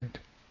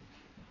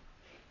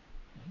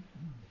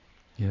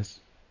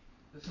Yes.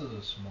 This is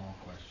a small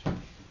question.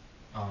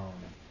 Um,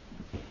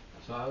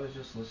 so I was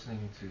just listening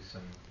to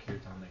some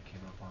kirtan that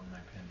came up on my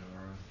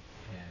Pandora,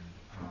 and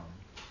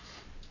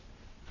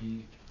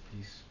he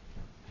he's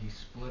he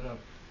split up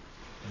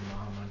the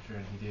Maha Mantra,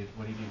 and he did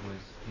was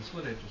he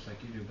split it just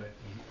like you do, but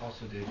he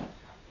also did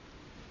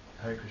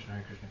Hare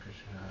Krishna, Krishna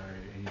Hare,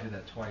 and he did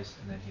that twice,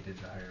 and then he did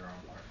the Hare Ram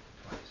part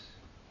twice.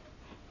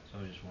 So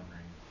I was just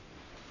wondering,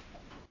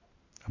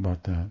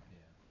 About that. yeah.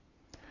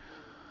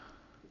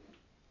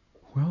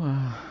 Well,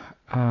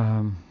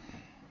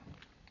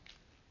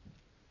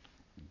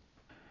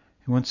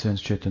 in one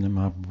sense, Chaitanya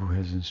Mahaprabhu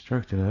has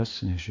instructed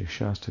us in his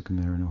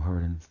Shastakam there are no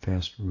hard and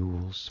fast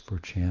rules for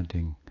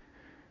chanting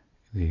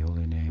the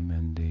holy name,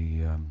 and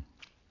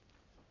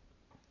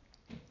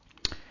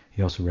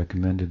he also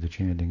recommended the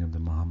chanting of the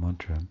Maha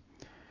Mantra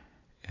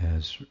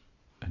as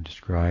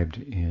described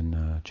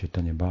in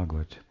Chaitanya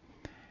Bhagavat.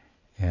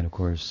 And of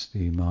course,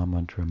 the Maha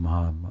Mantra,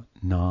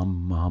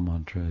 Nam Maha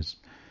Mantra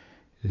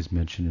is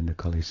mentioned in the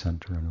Kali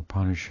Santarana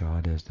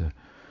Upanishad as the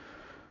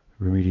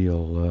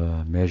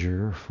remedial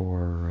measure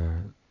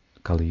for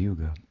Kali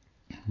Yuga.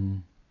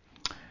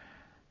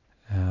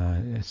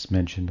 It's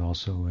mentioned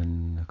also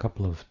in a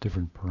couple of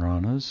different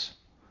Puranas.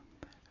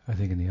 I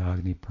think in the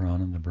Agni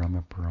Purana and the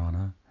Brahma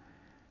Purana,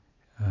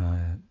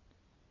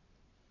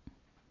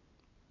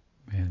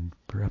 and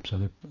perhaps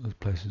other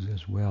places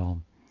as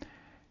well.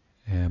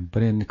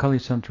 But in the Kali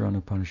Santarana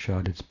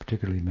Upanishad, it's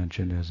particularly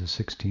mentioned as a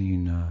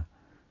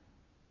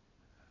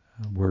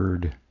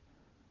 16-word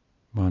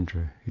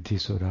mantra. Iti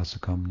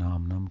sodasakam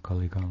nam nam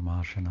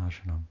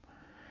kalikalmashanashanam.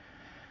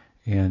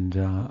 And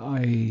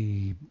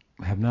I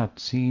have not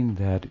seen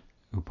that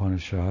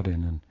Upanishad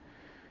in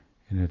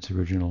its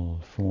original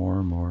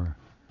form, or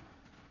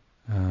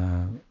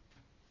and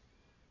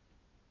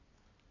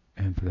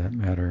for that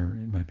matter,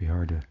 it might be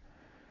hard to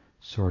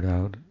sort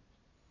out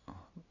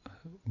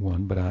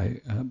one. But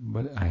I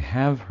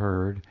have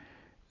heard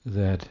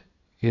that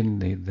in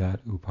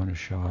that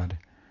Upanishad,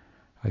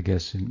 I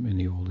guess in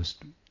the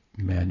oldest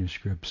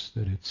manuscripts,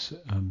 that it's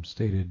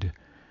stated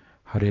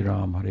Hare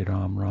Ram,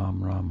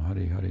 Ram Ram,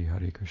 Hare Hare,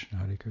 Hare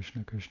Krishna,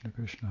 Krishna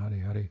Krishna,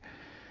 Hare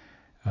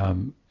Hare.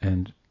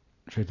 And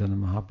Chaitanya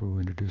Mahaprabhu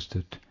introduced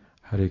it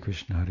Hare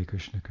Krishna,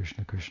 Krishna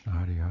Krishna,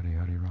 Hare Hare,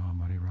 Hare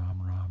Ram,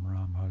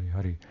 Ram,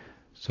 Hare Hare.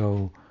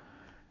 So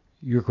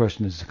your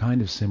question is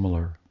kind of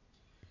similar,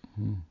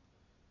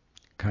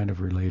 kind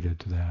of related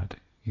to that.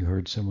 You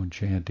heard someone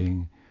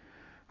chanting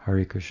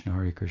Hare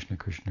Krishna,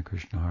 Krishna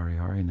Krishna, Hare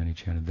Hare, and then he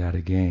chanted that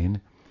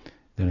again.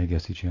 Then I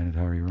guess he chanted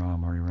Hare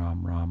Ram,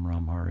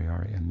 Ram, Hare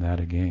Hare, and that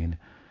again.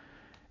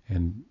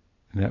 And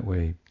in that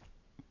way,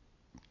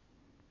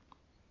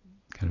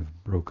 kind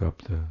of broke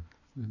up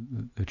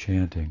the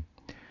chanting.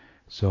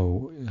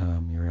 So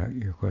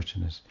your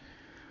question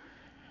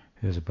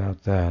is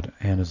about that,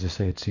 and as I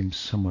say, it seems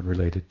somewhat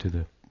related to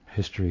the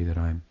history that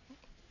I'm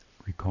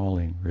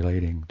recalling,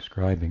 relating,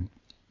 describing,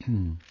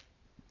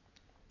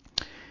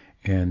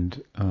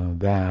 and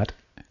that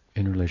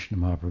in relation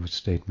to Mahaprabhu's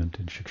statement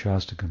in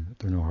Shikshastakam that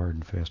there are no hard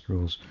and fast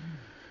rules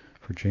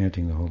for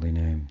chanting the holy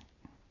name.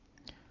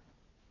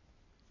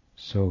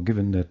 So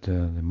given that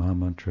the Maha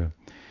Mantra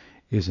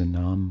is a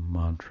Nam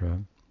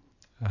mantra,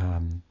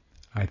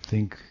 I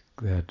think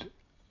that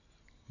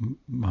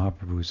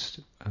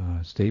Mahaprabhu's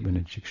statement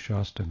in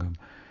Shikshastakam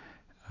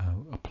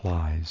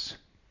applies.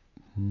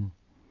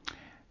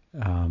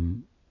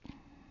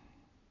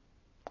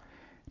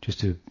 Just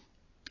to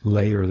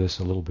layer this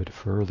a little bit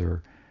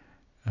further,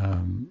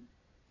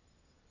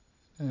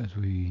 as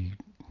we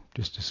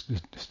just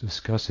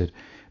discuss it,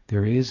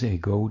 there is a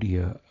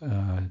Gaudiya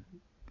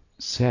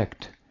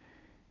sect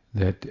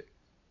that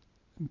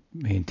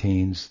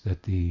maintains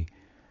that the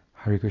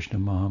Hare Krishna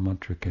Maha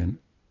Mantra can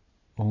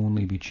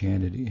only be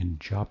chanted in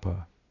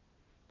japa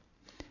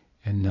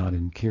and not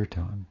in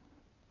kirtan.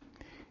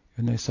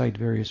 And they cite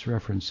various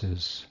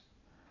references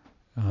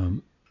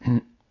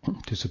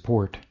to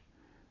support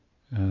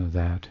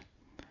that.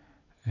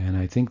 And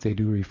I think they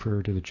do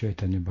refer to the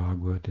Chaitanya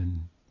Bhagavat,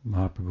 and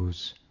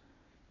Mahaprabhu's,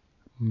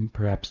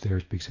 perhaps there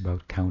speaks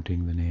about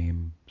counting the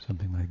name,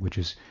 something like, which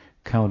is,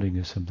 counting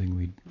is something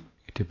we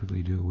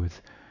typically do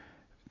with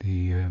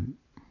the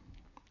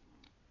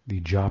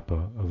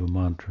japa of a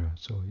mantra.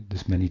 So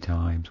this many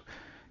times,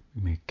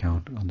 we may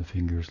count on the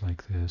fingers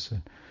like this.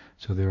 And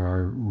so there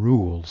are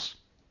rules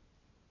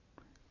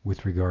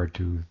with regard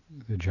to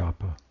the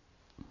japa.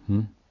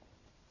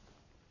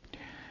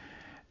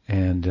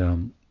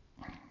 And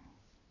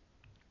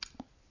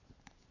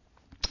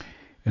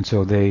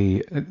so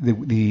the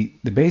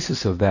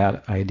basis of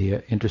that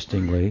idea,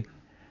 interestingly,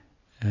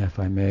 if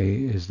I may,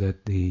 is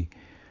that the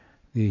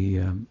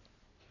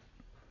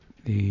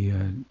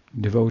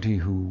devotee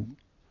who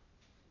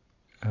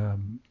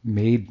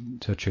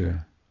made such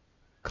a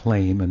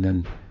claim and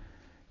then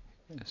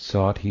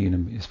sought, he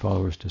and his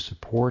followers, to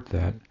support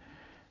that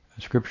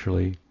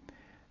scripturally,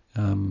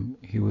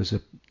 he was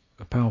a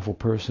powerful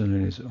person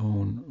in his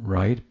own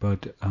right,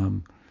 but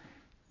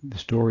the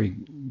story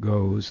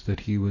goes that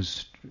he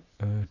was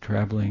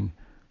traveling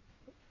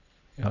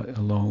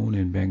alone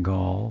in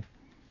Bengal,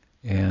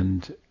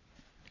 and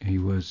he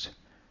was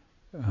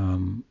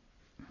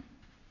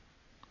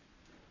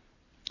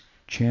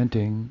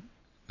chanting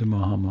the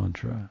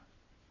Mahamantra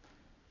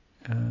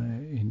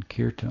in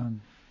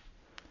kirtan,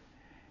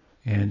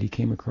 and he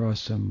came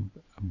across some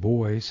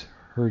boys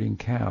herding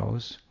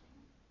cows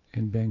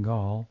in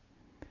Bengal,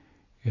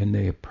 and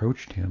they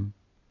approached him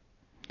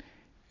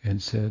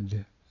and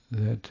said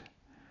that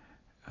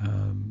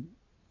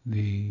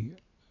the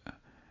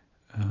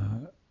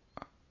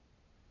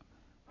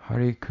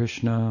Hare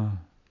Krishna,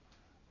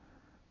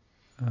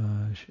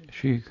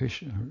 Shri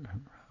Krishna,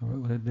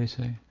 what did they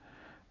say?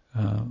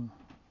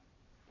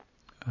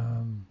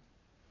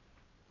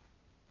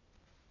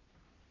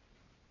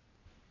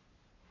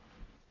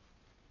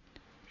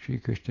 Shri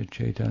Krishna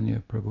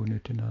Chaitanya Prabhu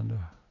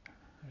Nityananda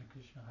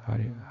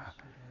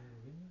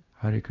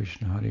Hare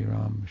Krishna Hare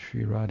Ram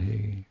Shri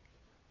Radhe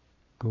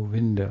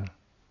Govinda,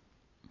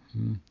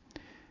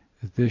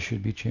 that this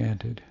should be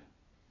chanted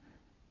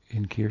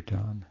in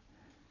kirtan,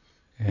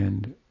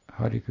 and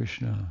Hare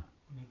Krishna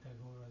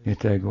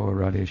Nitai Gaur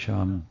Radhe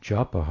Sham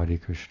Japa Hare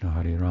Krishna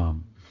Hare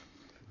Ram,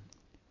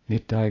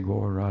 Nitai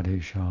Gaur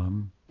Radhe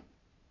Sham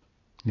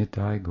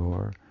Nitai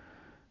Gaur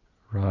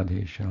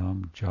Radhe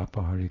Sham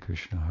Japa Hare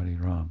Krishna Hare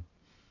Ram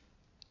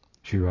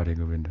Shri Radhe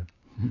Govinda,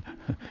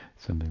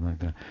 something like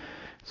that.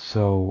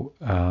 So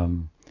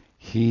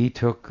he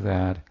took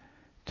that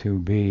to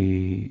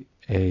be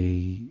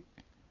a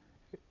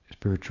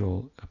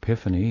spiritual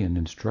epiphany and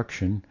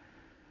instruction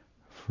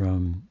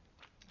from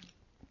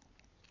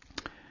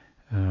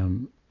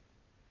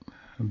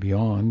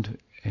beyond,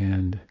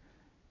 and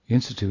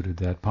instituted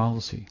that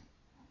policy.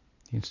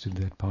 He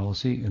instituted that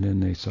policy, and then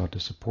they sought to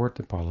support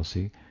the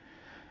policy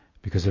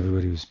because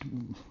everybody was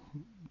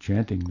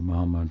chanting the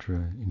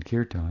Mahamantra in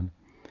kirtan,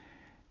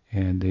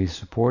 and they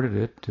supported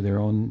it to their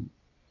own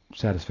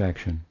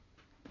satisfaction.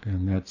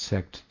 And that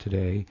sect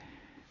today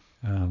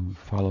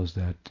follows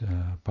that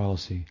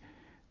policy.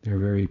 They're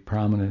very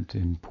prominent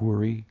in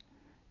Puri,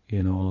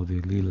 in all of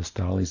the Leela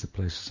Stalis, the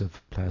places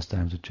of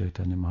pastimes of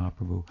Chaitanya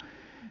Mahaprabhu.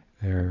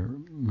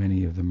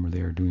 Many of them are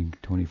there doing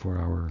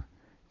 24-hour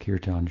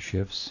kirtan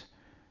shifts,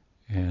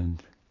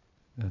 and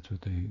that's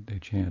what they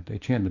chant. They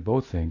chant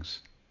both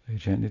things. They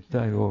chant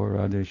Nitai Gaur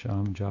Radhe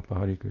Sham Japa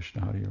Hare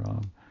Krishna Hare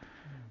Ram.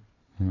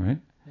 All right?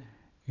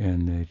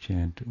 And they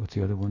chant, what's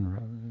the other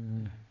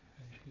one?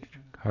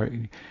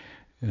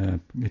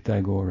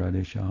 Nitai Gaur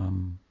Radhe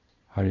Sham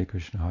Hare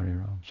Krishna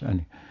Hare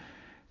Ram.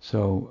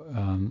 So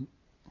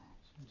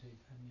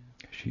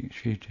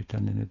Shri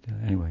Chaitanya.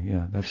 Anyway,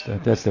 yeah,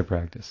 that's their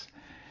practice.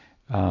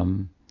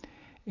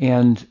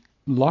 And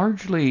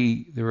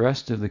largely the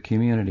rest of the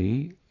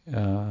community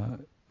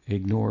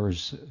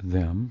ignores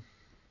them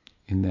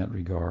in that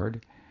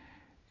regard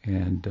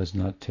and does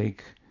not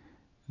take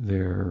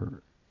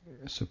their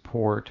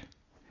support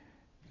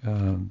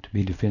to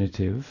be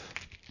definitive.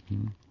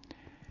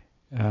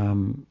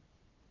 And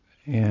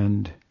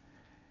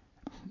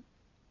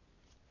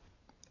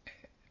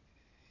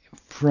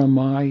from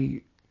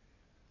my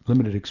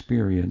limited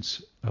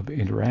experience of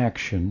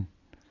interaction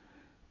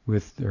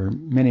with, there are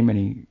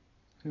many,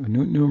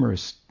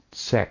 numerous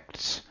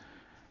sects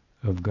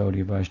of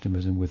Gaudiya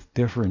Vaishnavism with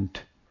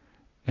different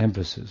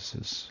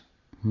emphases.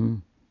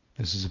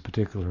 This is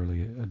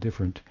particularly a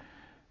different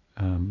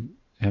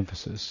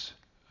emphasis.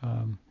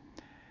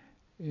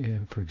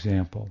 For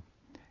example,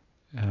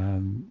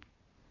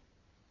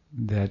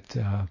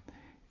 that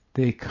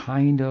they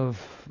kind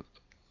of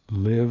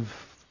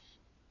live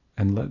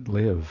and let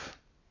live.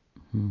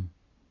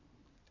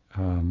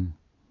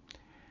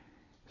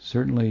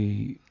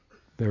 Certainly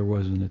there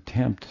was an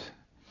attempt,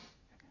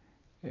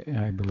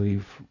 I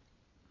believe,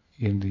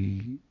 in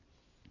the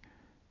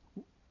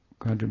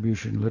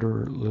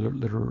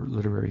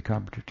literary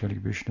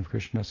contribution of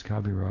Krishnadas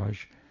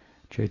Kaviraj,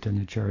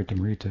 Chaitanya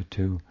Charitamrita,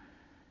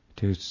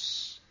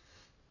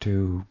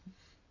 to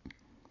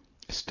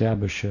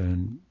establish a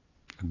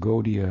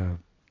Gaudiya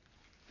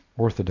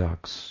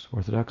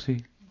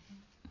orthodoxy,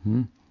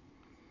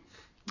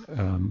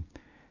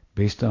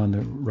 based on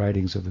the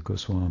writings of the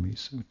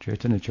Goswamis.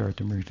 Chaitanya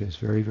Charitamrita is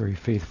very, very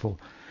faithful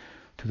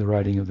to the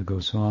writing of the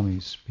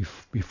Goswamis.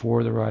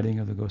 Before the writing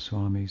of the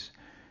Goswamis,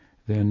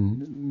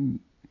 then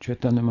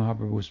Chaitanya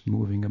Mahaprabhu was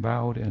moving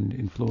about and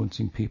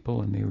influencing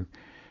people, and they were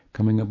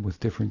coming up with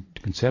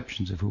different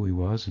conceptions of who he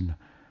was and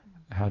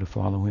how to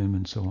follow him,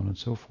 and so on and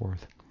so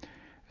forth.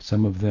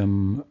 Some of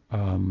them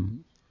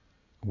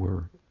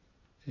were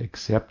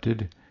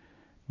accepted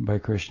by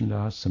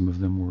Krishnadas, some of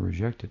them were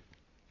rejected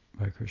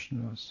by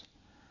Krishnadas.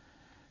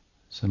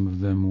 Some of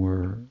them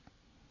were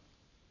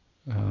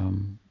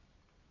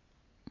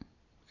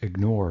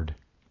ignored,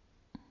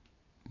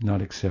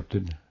 not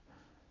accepted,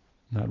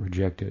 not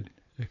rejected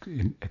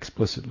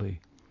explicitly.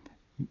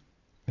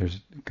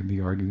 It can be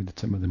argued that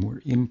some of them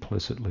were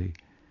implicitly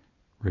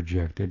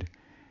rejected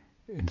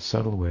in a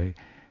subtle way.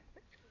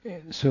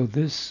 So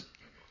this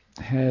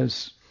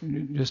has,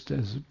 just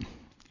as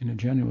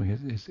generally,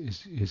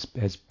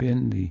 has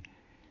been the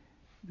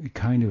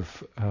kind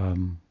of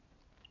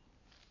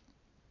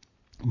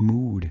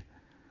move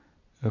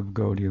of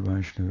Gaudiya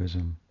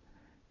Vaishnavism.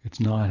 It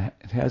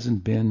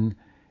hasn't been,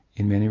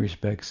 in many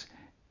respects,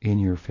 in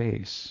your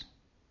face,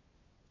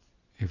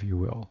 if you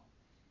will,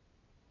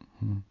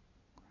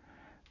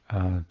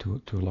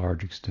 to a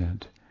large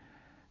extent.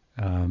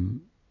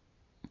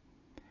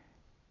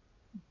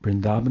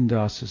 Vrindavan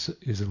Das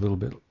is a little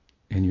bit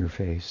in your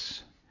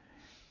face,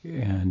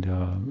 and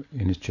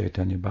in his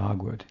Chaitanya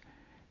Bhagavat,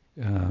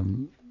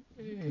 and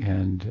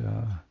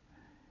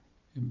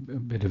a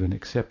bit of an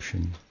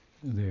exception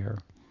there.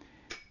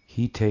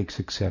 He takes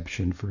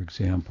exception, for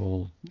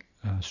example,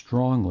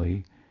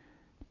 strongly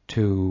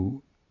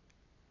to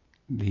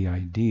the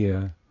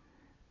idea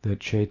that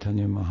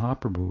Chaitanya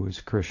Mahaprabhu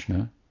is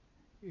Krishna,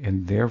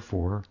 and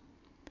therefore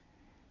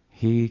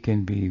he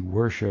can be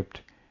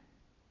worshipped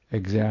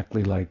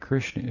exactly like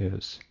Krishna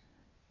is,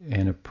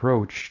 and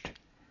approached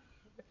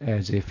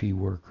as if he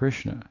were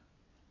Krishna.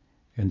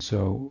 And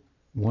so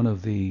one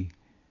of the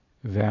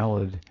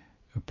valid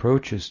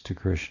approaches to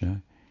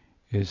Krishna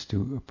is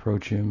to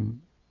approach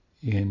him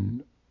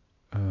in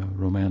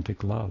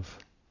romantic love.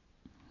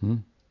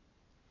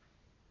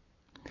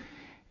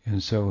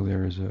 And so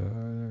there's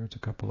a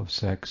couple of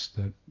sects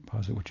that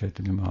posit that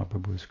Chaitanya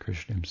Mahaprabhu is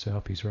Krishna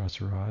himself. He's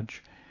Rasaraj,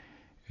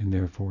 and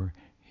therefore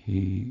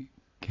he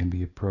can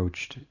be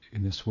approached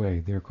in this way.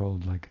 They're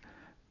called like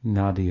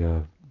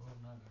Nadia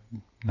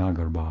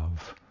Nagarbhav.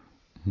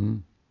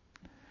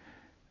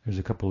 There's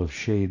a couple of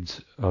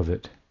shades of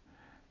it.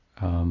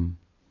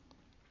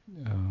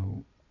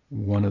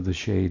 One of the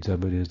shades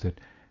of it is that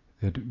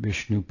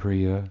Vishnu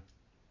Priya,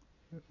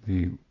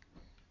 the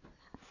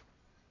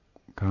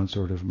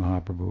consort of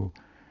Mahaprabhu,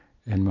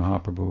 and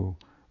Mahaprabhu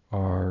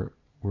are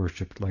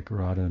worshipped like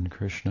Radha and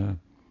Krishna,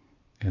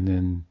 and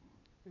then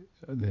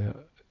the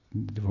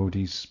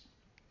devotees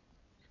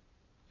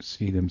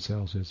see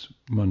themselves as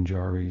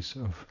manjaris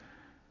of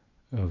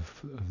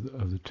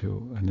the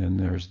two. And then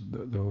there's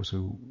those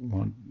who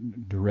want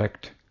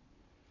direct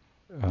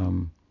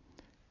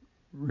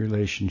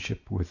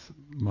relationship with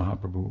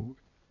Mahaprabhu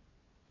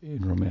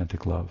in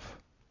romantic love.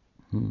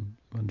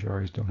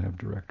 Manjaris don't have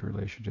direct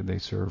relationship; they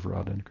serve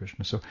Radha and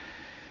Krishna. So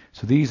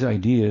these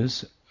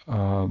ideas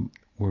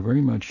were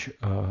very much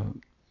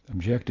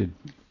objected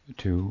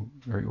to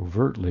very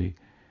overtly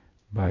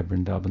by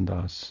Vrindavan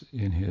Das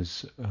in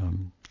his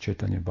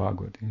Chaitanya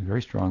Bhagavat. In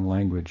very strong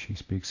language, he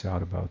speaks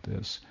out about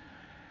this.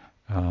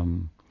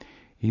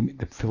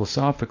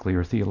 Philosophically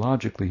or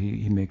theologically,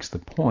 he makes the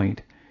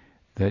point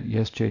that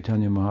yes,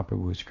 Chaitanya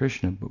Mahaprabhu is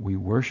Krishna, but we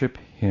worship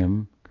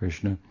him,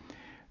 Krishna,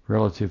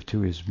 relative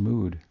to his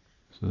mood.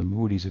 So the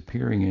mood he's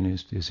appearing in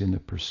is in the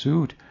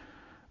pursuit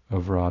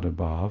of Radha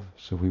Bhav.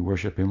 So if we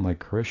worship him like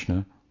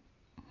Krishna,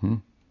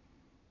 then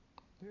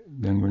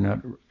we're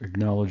not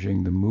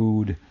acknowledging the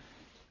mood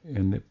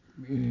and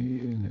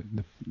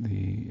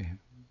the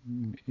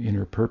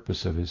inner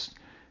purpose of his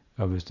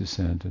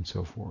descent and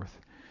so forth.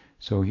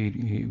 So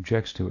he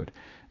objects to it.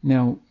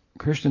 Now,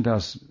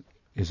 Krishnadas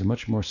is a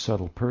much more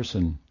subtle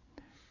person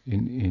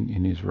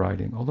in his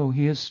writing, although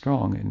he is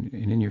strong and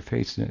in your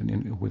face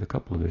with a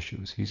couple of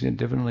issues. He's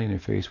definitely in your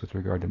face with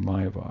regard to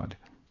Mayavad.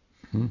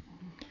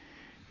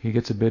 He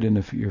gets a bit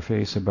in your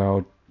face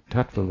about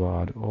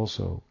Tattvavad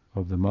also,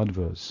 of the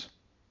Madhvas.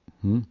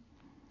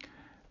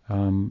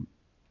 A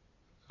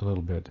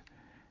little bit.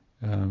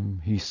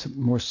 He's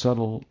more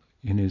subtle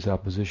in his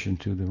opposition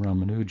to the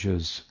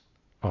Ramanuja's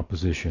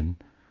opposition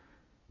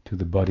to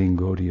the budding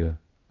Gaudiya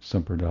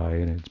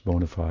Sampradaya and its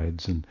bona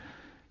fides and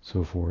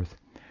so forth.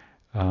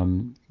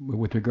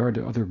 With regard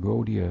to other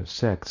Gaudiya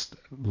sects,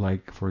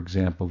 like, for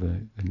example,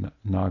 the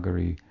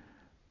Nagari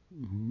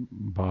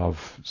Bhav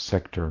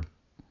sector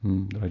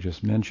that I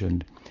just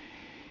mentioned,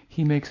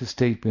 he makes a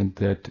statement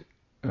that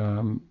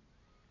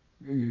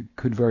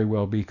could very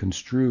well be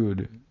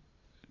construed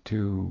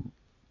to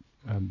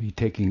be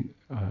taking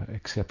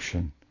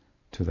exception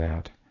to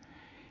that.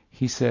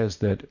 He says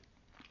that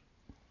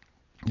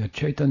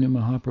Chaitanya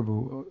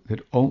Mahaprabhu,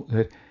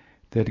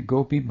 that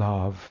Gopi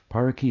Bhav,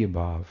 Parakiya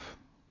Bhav,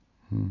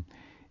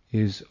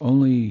 is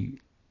only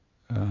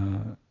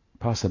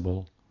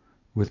possible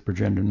with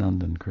Brajendra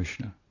Nandan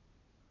Krishna.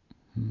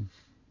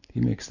 He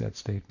makes that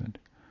statement.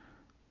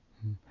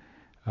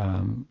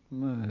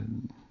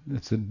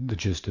 That's the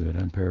gist of it.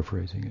 I'm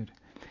paraphrasing it.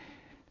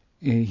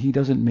 He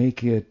doesn't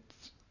make it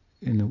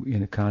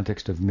in a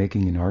context of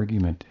making an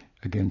argument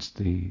against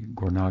the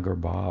Gaurnagar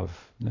Bhav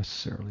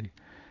necessarily,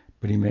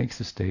 but he makes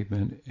the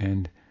statement,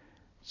 and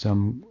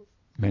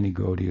many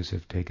Gaudiyas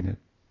have taken it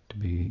to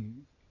be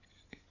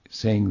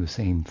saying the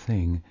same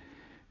thing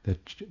that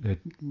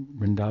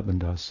Vrindavan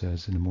Das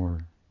says in a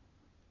more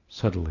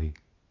subtly.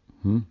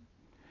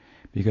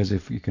 Because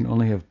if you can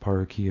only have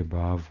Parakiya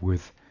Bhav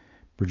with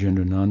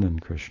Brajendra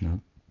Nandan Krishna,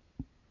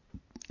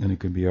 then it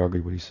could be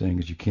argued what he's saying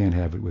is you can't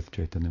have it with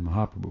Chaitanya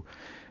Mahaprabhu.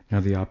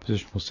 Now the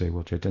opposition will say,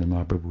 well, Chaitanya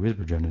Mahaprabhu is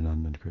Brajendra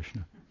Nandan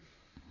Krishna.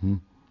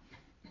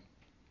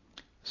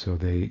 So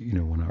they,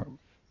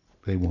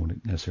 they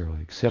won't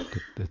necessarily accept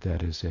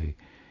that is a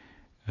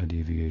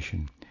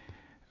deviation.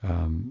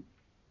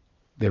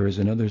 there is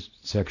another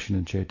section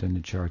in Chaitanya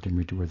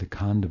Charitamrita where the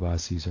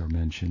Khandavasis are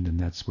mentioned, and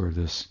that's where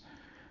this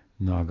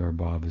Nagar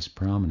Bhav is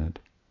prominent.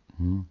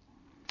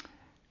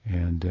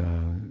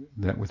 And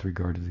that with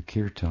regard to the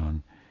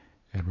Kirtan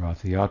at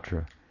Rath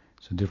Yatra.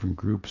 So different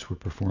groups were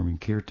performing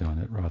Kirtan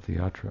at Rath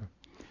Yatra.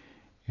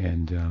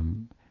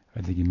 And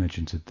I think he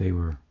mentions that they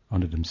were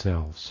unto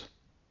themselves.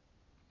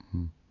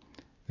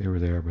 They were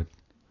there, but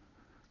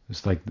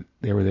it's like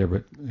they were there,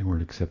 but they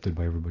weren't accepted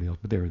by everybody else,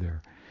 but they were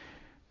there.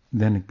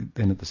 Then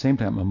at the same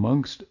time,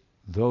 amongst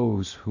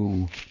those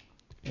who,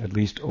 at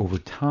least over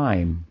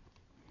time,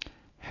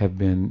 have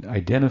been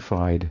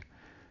identified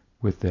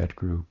with that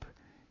group,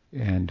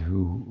 and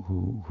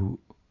who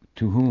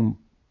to whom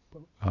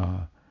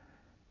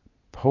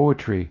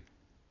poetry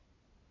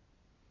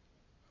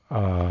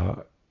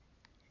in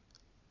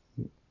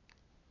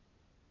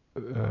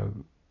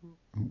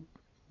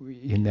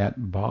that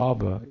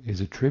bhava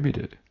is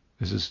attributed,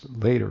 this is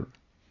later,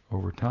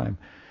 over time,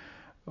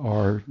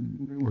 were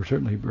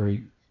certainly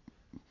very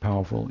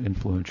powerful,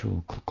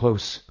 influential,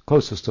 close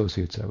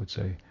associates, I would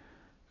say,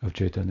 of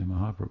Chaitanya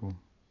Mahaprabhu.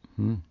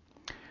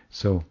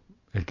 So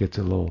it gets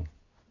a little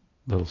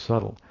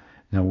subtle.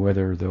 Now,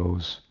 whether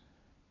those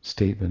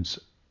statements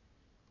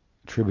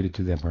attributed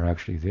to them are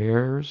actually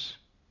theirs,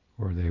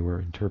 or they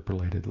were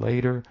interpolated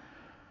later,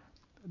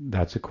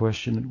 that's a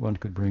question that one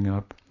could bring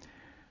up.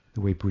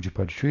 The way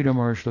Pujapad Sridhar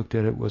Maharaj looked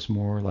at it was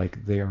more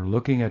like they are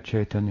looking at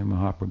Chaitanya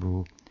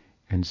Mahaprabhu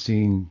and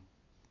seeing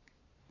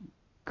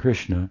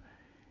Krishna,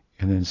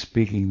 and then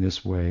speaking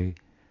this way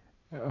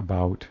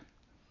about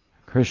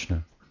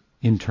Krishna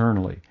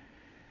internally.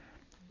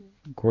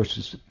 Of course,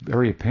 it's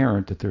very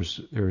apparent that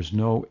there is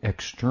no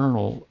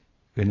external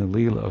in the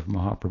Leela of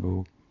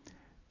Mahaprabhu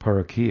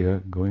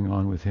parakiya going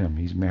on with him.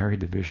 He's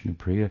married to Vishnu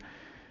Priya.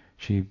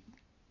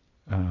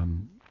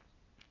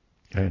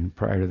 And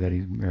prior to that, he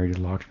married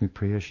to Lakshmi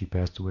Priya. She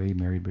passed away. He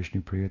married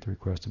Vishnu Priya at the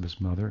request of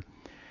his mother.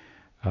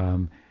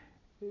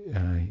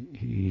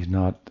 He's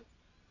not.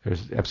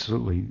 There's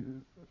absolutely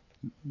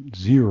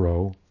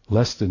zero,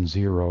 less than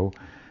zero,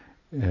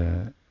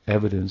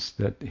 evidence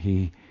that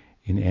he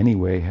in any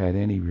way had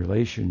any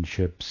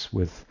relationships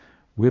with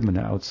women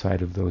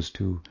outside of those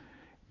two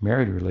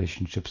married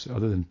relationships,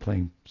 other than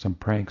playing some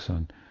pranks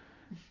on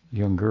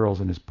young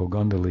girls in his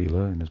Poganda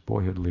Leela, in his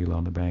boyhood Leela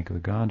on the bank of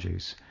the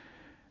Ganges,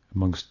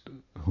 amongst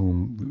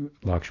whom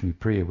Lakshmi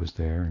Priya was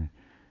there, and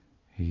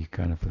he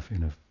kind of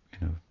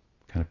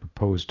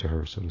proposed to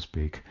her, so to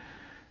speak,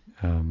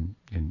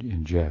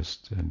 in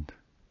jest, and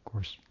of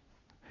course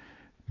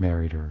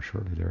married her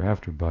shortly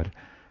thereafter. But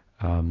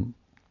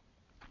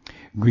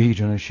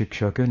Grihijana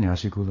Shikshaka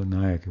Nyasikula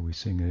Nayaka, we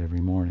sing it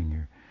every morning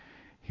here.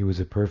 He was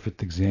a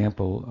perfect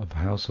example of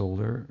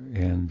householder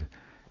and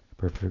a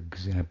perfect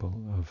example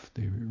of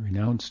the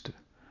renounced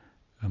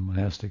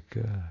monastic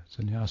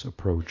sannyas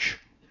approach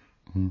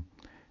to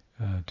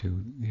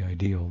the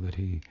ideal that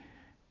he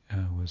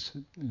was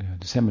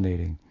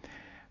disseminating.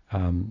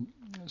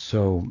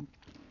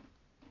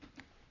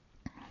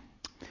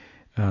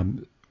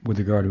 With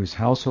regard to his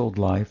household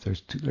life,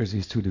 there's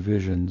these two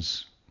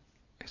divisions: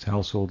 his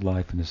household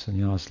life and his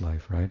sannyas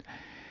life, right?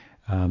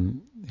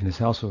 In his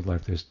household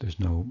life, there's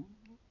no,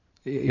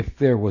 if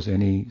there was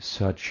any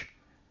such,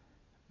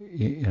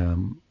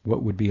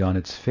 what would be on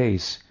its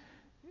face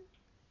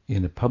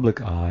in the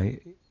public eye,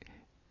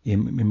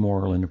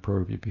 immoral,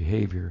 inappropriate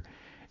behavior,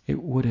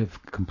 it would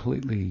have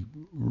completely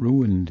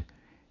ruined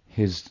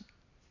his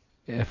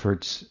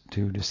efforts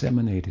to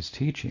disseminate his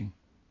teaching.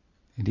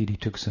 Indeed, he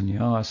took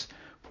sannyas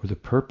for the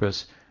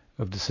purpose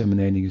of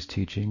disseminating his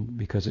teaching,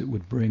 because it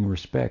would bring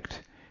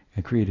respect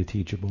and create a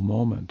teachable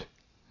moment.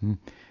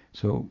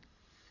 So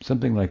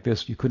something like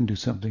this, you couldn't do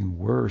something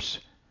worse,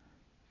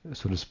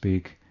 so to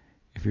speak,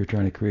 if you're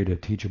trying to create a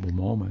teachable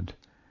moment,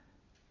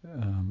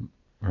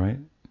 right?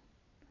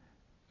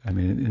 I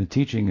mean, and the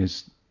teaching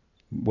is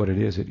what it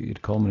is.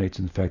 It culminates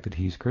in the fact that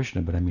he's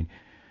Krishna, but I mean,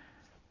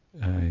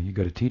 you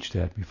got to teach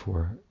that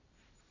before.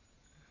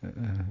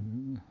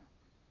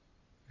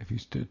 If you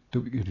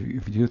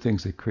do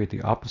things that create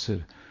the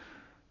opposite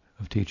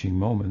of teaching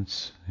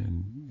moments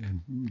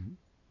and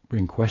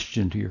bring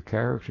question to your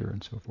character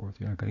and so forth,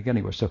 you're not going to get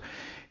anywhere. So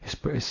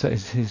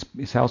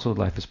his household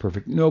life is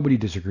perfect. Nobody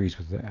disagrees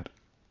with that.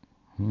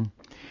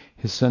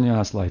 His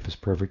sannyas life is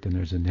perfect, and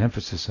there's an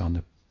emphasis on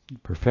the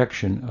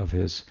perfection of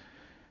his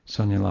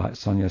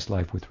sannyas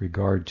life with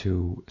regard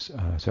to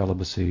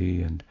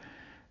celibacy and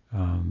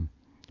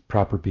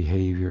proper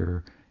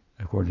behavior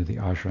according to the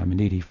ashram.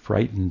 Indeed, he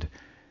frightened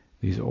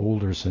these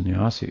older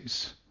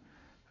sannyasis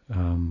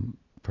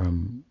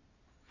from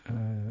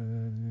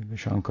the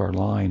Shankar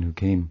line who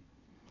came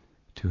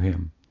to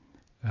him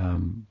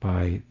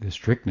by the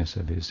strictness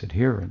of his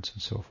adherence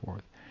and so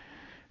forth.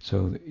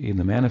 So in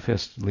the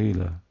manifest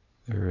Leela,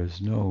 there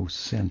is no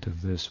scent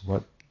of this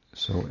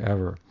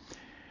whatsoever.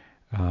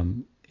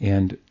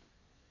 And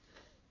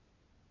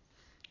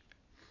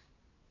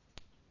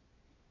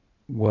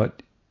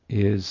what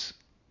is,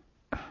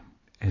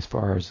 as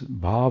far as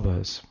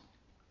bhavas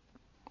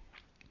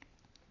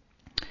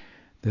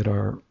that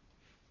are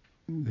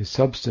the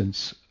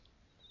substance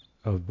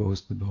of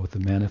both the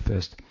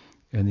manifest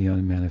and the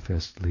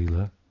unmanifest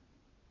Leela.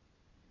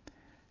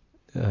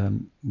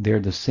 They're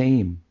the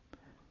same.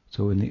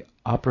 So in the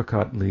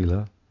apricot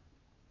Leela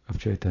of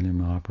Chaitanya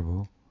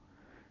Mahaprabhu,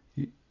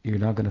 you're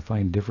not going to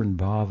find different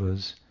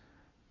bhavas,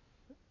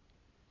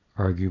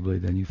 arguably,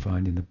 than you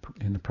find in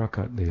the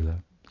prakat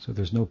Leela. So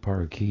there's no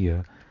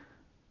parakiya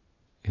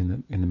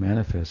in the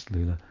manifest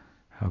Leela.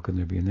 How can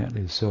there be in that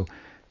Leela? So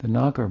the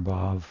Nagar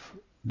Bhav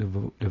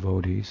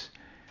devotees,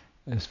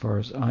 as far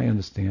as I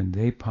understand,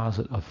 they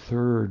posit a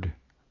third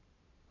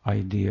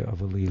idea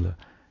of a Leela.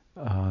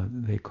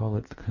 They call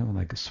it kind of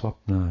like a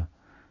swapna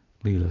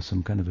Leela,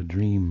 some kind of a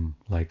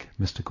dream-like,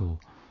 mystical,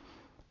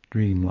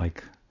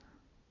 dream-like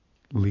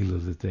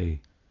Leela that they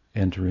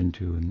enter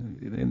into,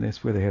 and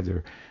that's where they have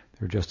their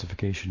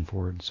justification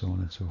for it, and so on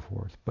and so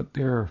forth. But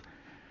they're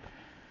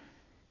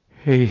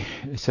a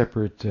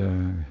separate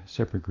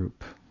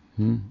group,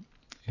 and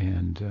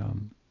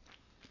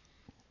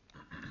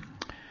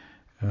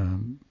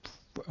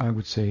I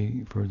would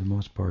say, for the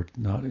most part,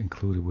 not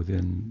included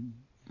within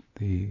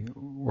the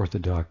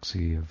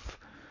orthodoxy of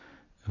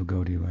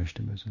Gaudiya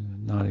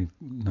Vaishnavism.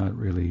 Not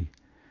really.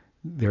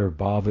 Their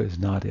bhava is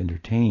not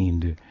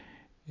entertained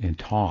and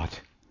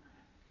taught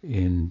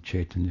in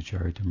Chaitanya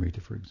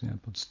Charitamrita, for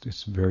example.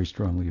 It's very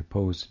strongly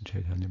opposed in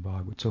Chaitanya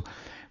Bhagavad. So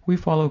we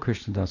follow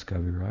Krishnadas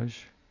Kaviraj.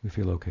 We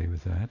feel okay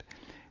with that.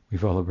 We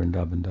follow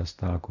Vrindavan Das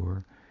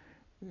Thakur,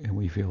 and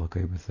we feel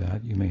okay with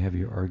that. You may have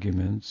your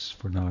arguments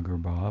for Nagar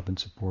Bhav and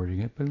supporting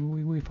it, but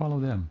we follow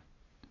them.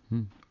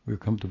 We're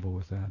comfortable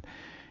with that.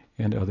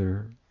 And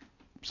other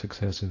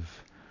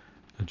successive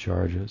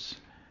acharyas.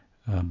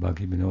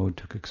 Bhakti Vinod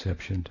took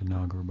exception to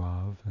Nagar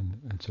Bhav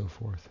and so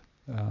forth.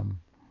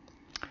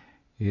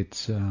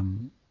 It's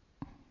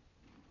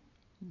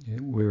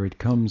where it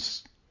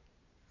comes,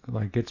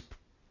 like, it's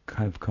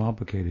kind of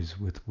complicated is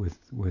with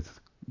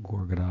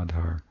Gaur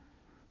Gadadhar,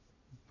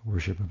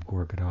 worship of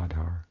Gaur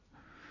Gadadhar.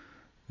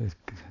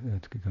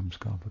 It becomes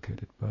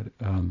complicated, but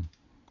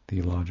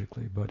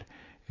theologically. But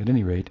at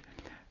any rate,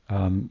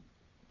 I'm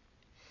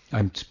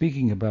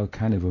speaking about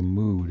kind of a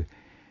mood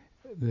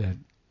that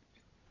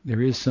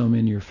there is some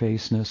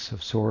in-your-faceness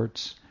of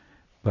sorts,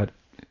 but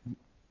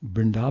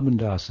Vrindavan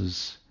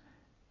Das's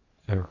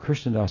or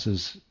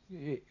Krishnadas's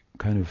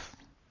kind of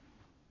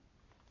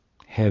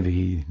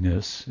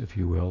heaviness, if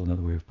you will,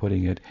 another way of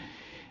putting it,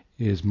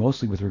 is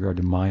mostly with regard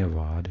to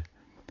Mayavad,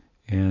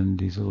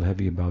 and he's a little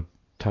heavy about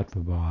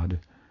Tattvavad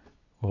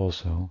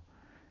also,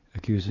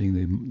 accusing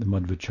the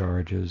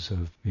Madhvacharjas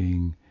of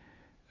being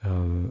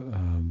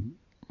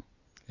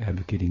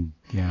advocating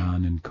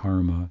Gyan and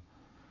Karma,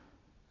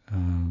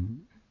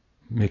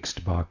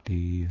 mixed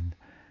bhakti, and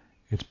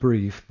it's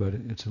brief, but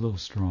it's a little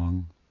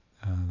strong.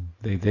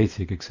 They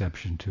take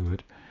exception to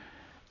it.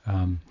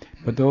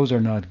 But those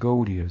are not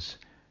Gaudiyas.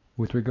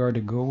 With regard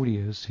to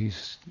Gaudiyas,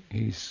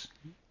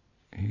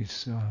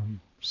 he's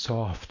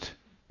soft.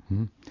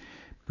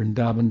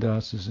 Vrindavan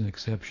Das is an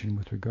exception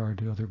with regard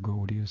to other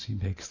Gaudiyas. He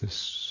takes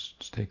this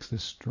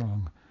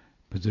strong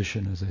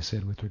position, as I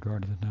said, with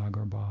regard to the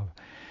Nagar Bhav.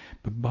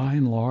 But by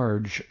and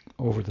large,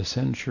 over the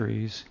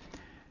centuries,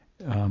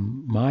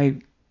 my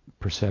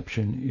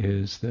perception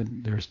is that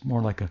there's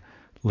more like a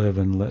live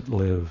and let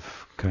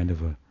live kind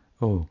of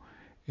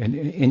and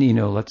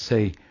let's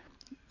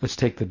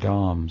take the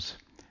Dhams.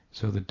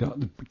 So the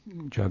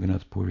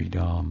Jagannath Puri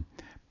Dham,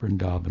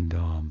 Vrindavan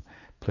Dham,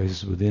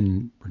 places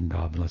within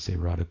Vrindavan, let's say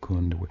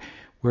Radhakund,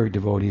 where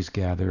devotees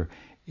gather,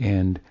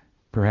 and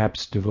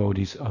perhaps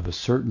devotees of a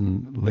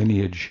certain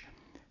lineage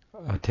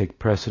take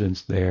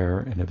precedence there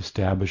and have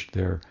established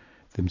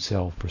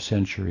themselves for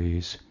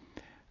centuries.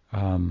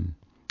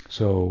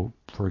 So,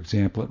 for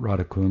example, at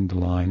Radhakund, the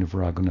line of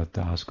Raghunath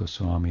Das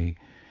Goswami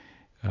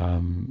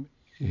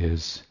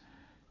is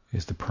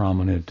the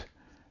prominent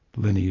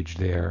lineage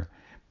there.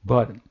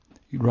 But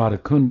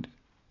Radhakund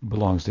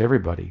belongs to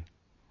everybody.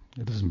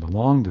 It doesn't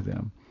belong to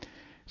them.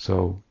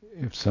 So,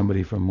 if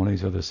somebody from one of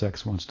these other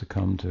sects wants to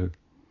come to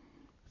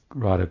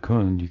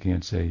Radhakund, you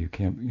can't say you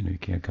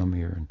can't come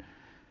here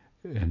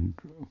and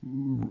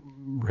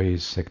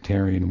raise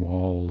sectarian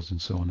walls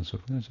and so on and so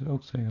forth. I said,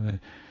 okay.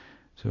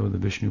 So the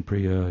Vishnu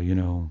Priya,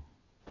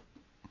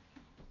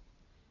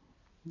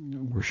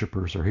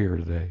 worshippers are here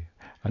today.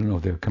 I don't know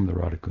if they'll come to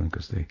Radhakund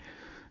because they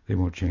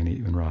won't change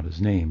even Radha's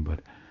name,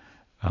 but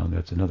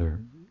that's another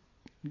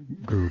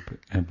group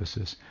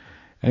emphasis.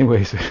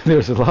 Anyways,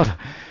 there's a lot of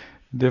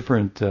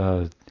different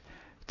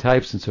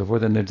types and so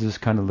forth, and there's this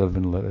kind of live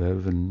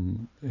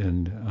and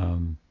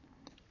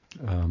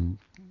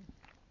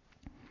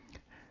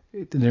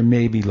there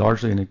may be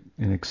largely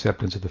an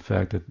acceptance of the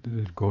fact that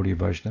Gaudiya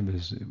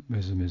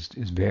Vaishnavism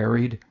is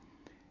varied,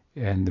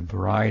 and the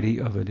variety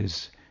of it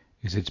is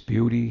its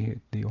beauty,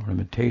 the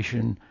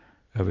ornamentation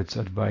of its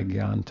Advai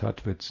Gyan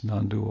Tattva, its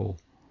non-dual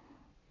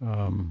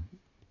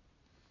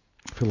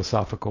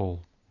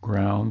philosophical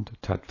ground,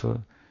 Tattva,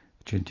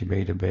 which in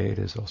Tibetan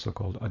Veda is also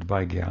called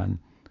Advai Gyan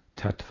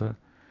Tattva,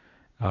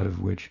 out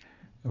of which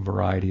a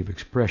variety of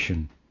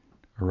expression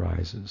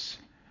arises.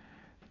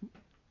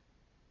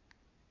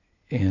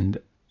 And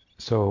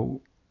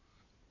so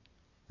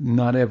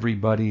not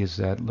everybody is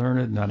that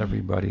learned. Not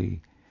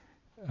everybody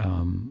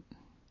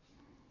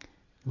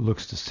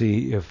looks to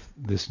see if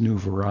this new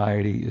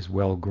variety is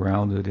well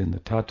grounded in the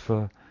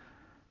tattva,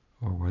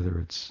 or whether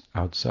it's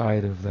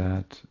outside of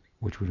that,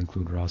 which would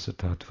include rasa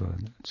tattva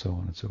and so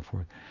on and so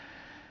forth.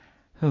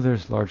 So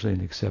there's largely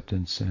an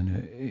acceptance,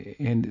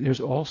 and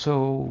there's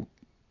also,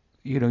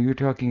 you're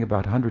talking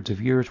about hundreds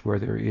of years where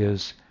there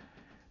is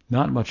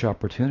not much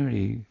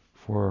opportunity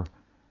for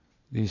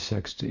these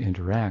sects to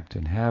interact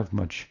and have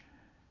much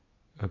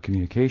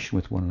communication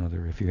with one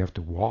another. If you have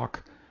to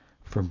walk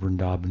from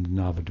Vrindavan to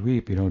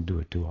Navadvip, you don't do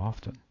it too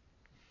often.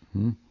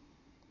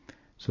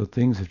 So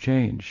things have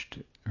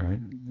changed, right?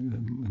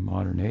 In the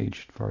modern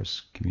age, as far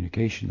as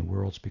communication, the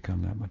world's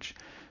become that much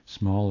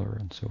smaller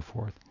and so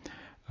forth.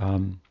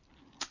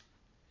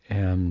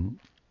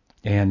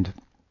 And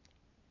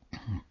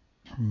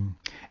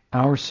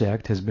our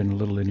sect has been a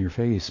little in your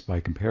face by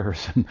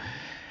comparison,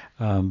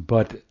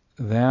 but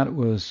that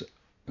was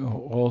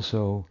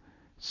also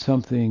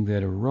something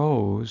that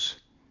arose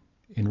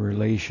in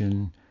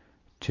relation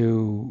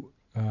to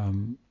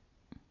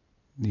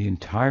the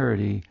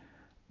entirety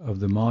of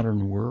the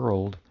modern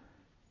world,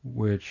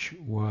 which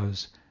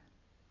was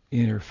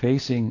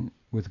interfacing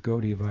with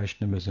Gaudiya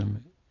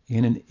Vaishnavism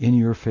in an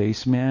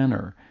in-your-face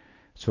manner.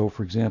 So,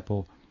 for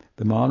example,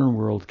 the modern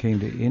world came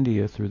to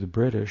India through the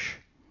British,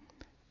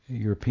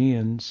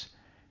 Europeans,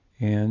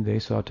 and they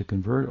sought to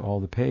convert all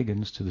the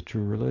pagans to the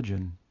true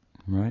religion,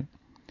 right?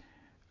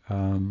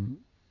 And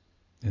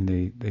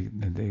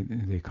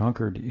they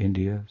conquered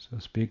India, so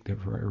to speak. They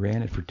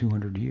ran it for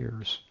 200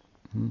 years,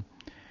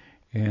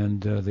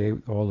 and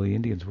all the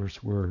Indians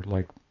were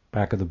like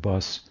back of the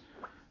bus,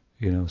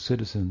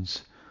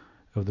 citizens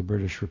of the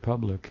British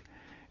Republic,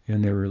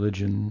 and their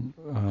religion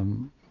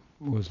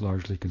was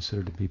largely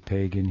considered to be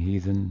pagan,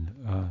 heathen,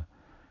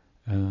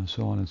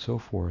 so on and so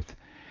forth.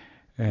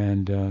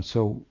 And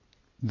so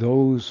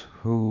those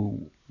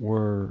who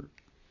were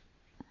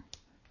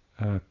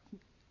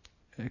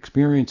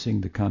experiencing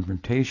the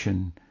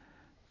confrontation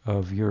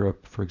of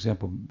Europe, for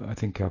example, I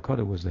think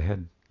Calcutta was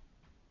the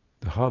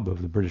hub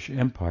of the British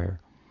Empire,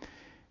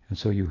 and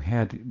so you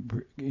had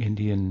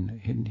Indian,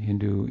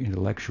 Hindu,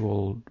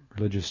 intellectual,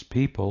 religious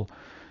people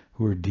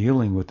who were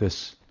dealing with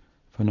this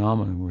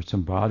phenomenon, where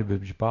some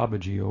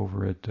Babaji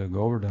over at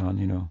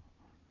Govardhan,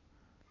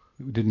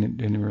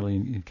 didn't really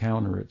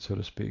encounter it, so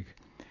to speak.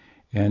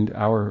 And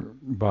our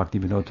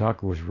Bhaktivinoda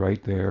Thakur was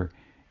right there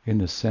in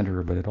the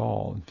center of it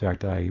all. In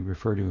fact, I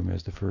refer to him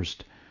as the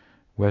first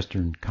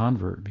Western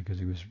convert, because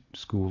he was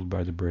schooled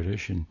by the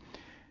British,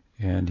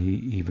 and he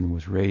even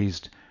was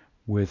raised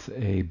with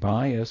a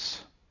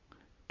bias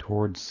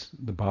towards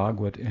the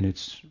Bhagavad and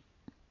its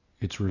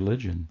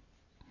religion.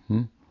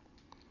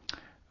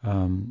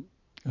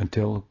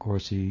 Until, of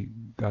course, he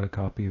got a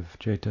copy of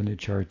Chaitanya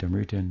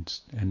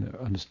Charitamrita and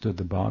understood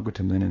the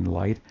Bhagavatam. Then, in the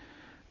light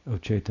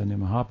of Chaitanya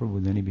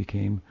Mahaprabhu, then he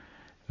became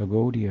a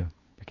Gaudiya,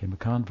 became a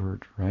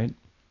convert, right?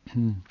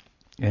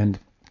 And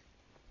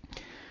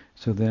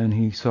so then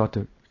he sought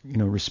to,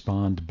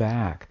 respond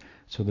back.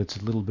 So that's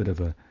a little bit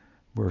of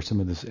where some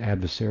of this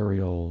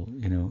adversarial,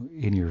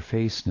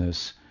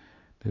 in-your-faceness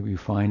that we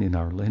find in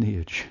our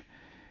lineage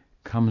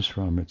comes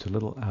from. It's a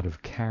little out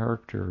of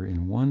character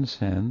in one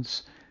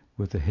sense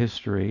with the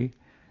history,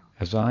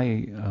 as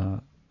I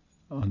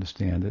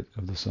understand it,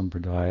 of the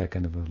Sampradaya,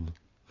 kind of a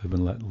live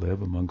and let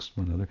live amongst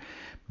one another.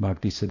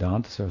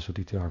 Bhaktisiddhanta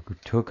Saraswati Thakur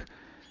took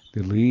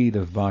the lead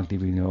of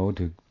Bhaktivinoda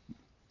to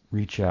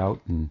reach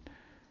out and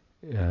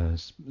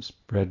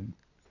spread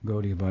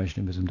Gaudiya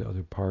Vaishnavism to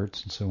other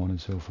parts and so on and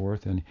so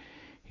forth. And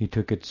he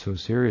took it so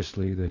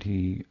seriously that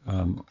he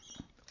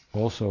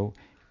also,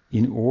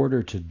 in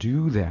order to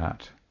do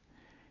that,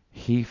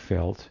 he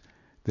felt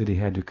that he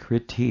had to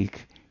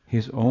critique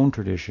his own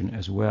tradition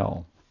as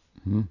well,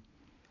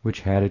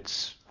 which had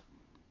its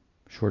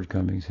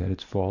shortcomings, had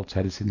its faults,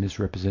 had its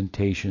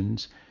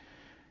misrepresentations.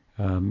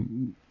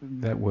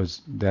 That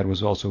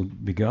was also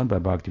begun by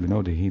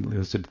Bhaktivinoda. He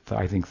listed,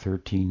 I think,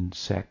 13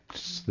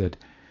 sects that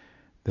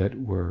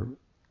were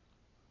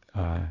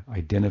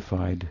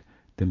identified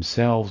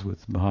themselves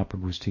with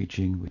Mahaprabhu's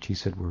teaching, which he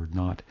said were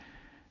not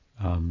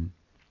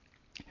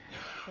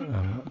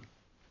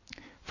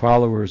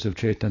followers of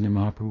Chaitanya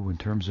Mahaprabhu in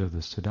terms of the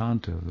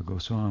Siddhanta, the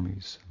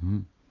Goswamis,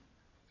 the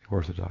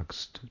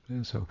Orthodox.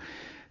 So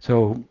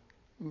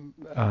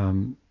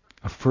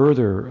a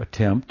further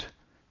attempt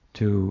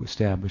to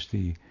establish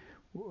the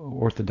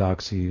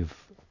orthodoxy of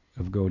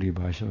Gaudiya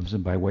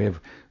Vaishnavism by way of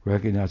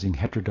recognizing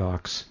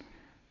heterodox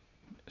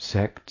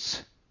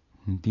sects,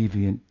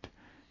 deviant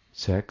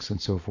sects, and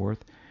so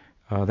forth.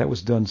 That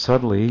was done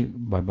subtly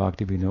by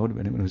Bhaktivinoda,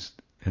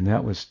 and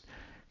that was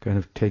kind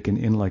of taken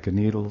in like a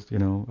needle,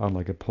 on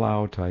like a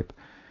plow type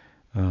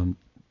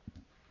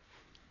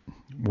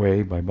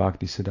way by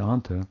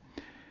Bhaktisiddhanta,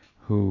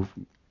 who,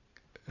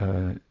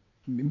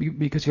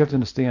 because you have to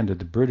understand that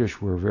the British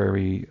were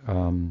very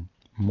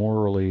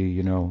morally,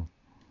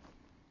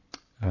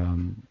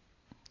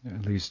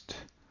 at least,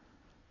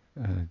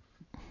 the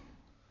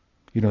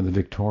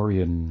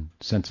Victorian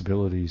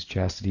sensibilities,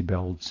 chastity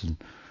belts, and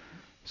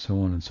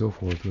so on and so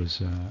forth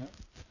was,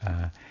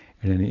 and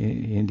then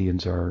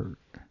Indians are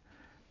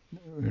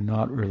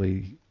not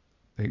really,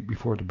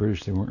 before the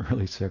British, they weren't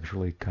really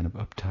sexually kind of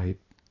uptight,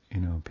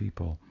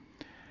 people.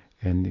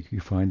 And you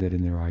find that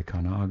in their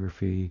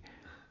iconography,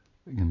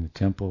 in the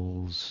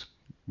temples,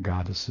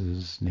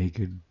 goddesses,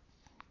 naked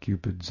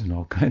cupids, and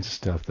all kinds of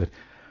stuff that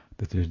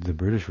the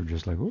British were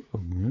just like, oh,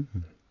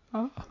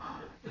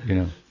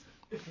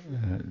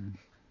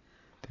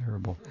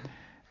 terrible.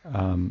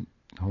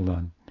 Hold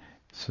on.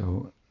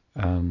 So,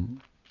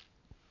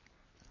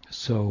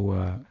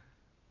 so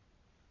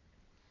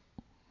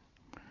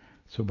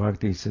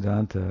Bhakti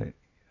Siddhanta.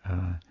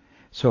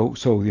 So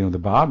the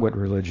Bhagavad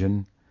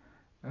religion.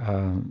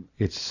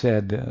 It's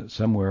said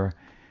somewhere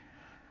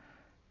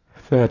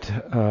that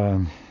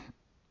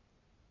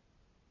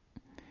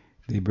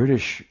the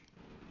British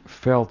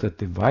felt that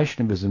the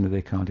Vaishnavism that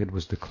they counted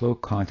was the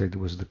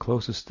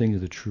closest thing to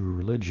the true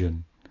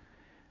religion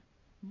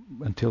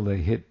until they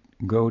hit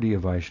Gaudiya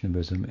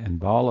Vaishnavism and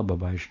Vallabha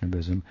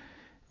Vaishnavism,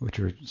 which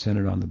are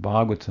centered on the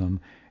Bhagavatam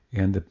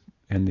and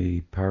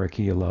the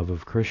Parakiya love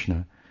of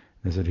Krishna.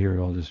 They said here it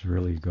all just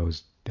really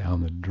goes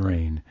down the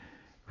drain,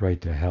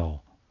 right to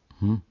hell.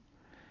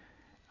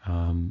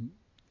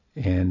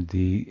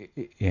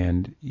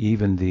 And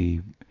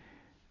even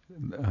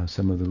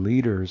some of the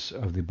leaders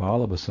of the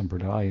Vallabha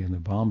Sampradaya in the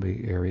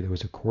Bombay area, there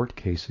was a court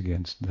case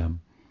against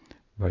them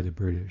by the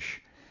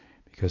British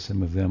because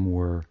some of them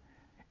were,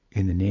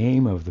 in the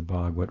name of the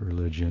Bhagavad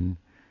religion,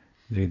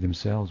 they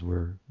themselves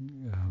were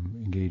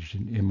engaged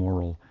in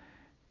immoral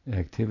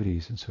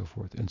activities and so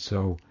forth. And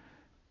so,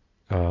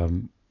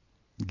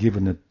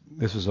 given that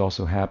this was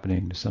also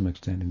happening to some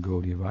extent in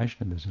Gaudiya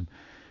Vaishnavism,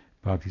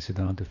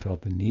 Bhaktisiddhanta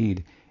felt the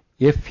need,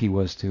 if he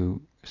was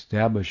to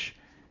establish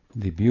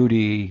the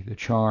beauty, the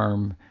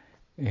charm,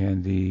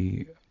 and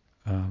the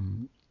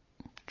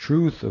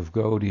truth of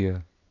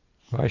Gaudiya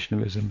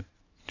Vaishnavism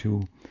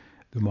to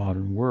the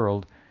modern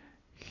world,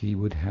 he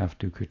would have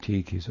to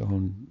critique his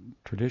own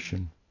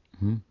tradition.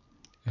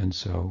 And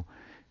so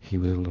he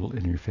was a little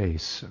in your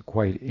face,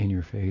 quite in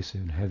your face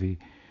and heavy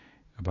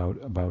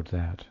about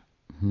that.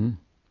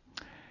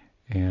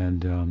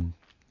 And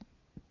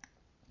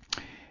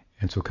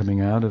so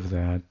coming out of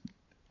that,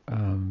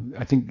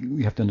 I think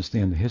we have to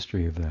understand the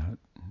history of that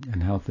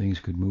and how things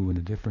could move in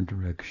a different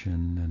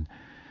direction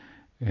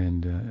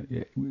and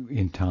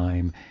in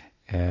time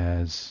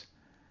as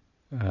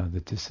the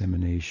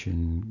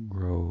dissemination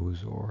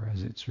grows or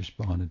as it's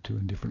responded to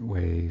in different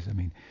ways. I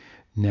mean,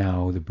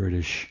 now the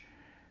British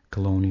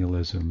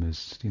colonialism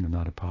is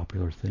not a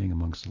popular thing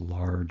amongst a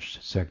large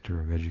sector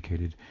of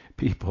educated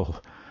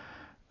people.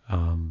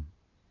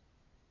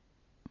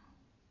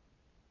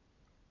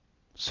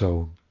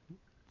 So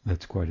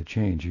that's quite a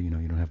change. You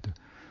don't have to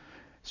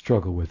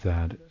struggle with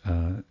that.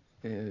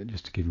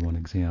 Just to give you one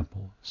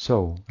example.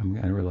 So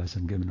I realize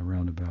I'm giving a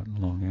roundabout and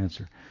long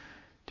answer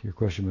to your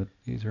question, but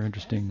these are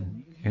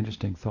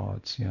interesting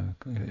thoughts. Yeah.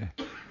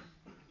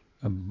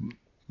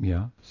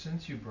 Yeah.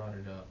 Since you brought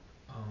it up,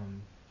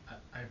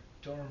 I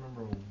don't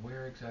remember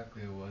where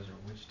exactly it was or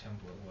which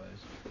temple it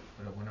was,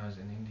 but when I was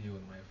in India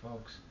with my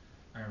folks,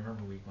 I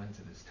remember we went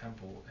to this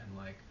temple and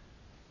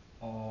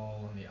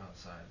all on the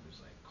outside was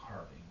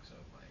carvings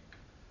of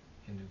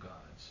Hindu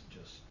gods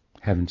just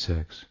having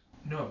sex.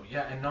 No,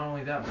 yeah, and not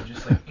only that, but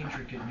just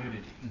intricate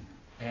nudity.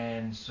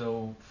 And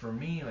so for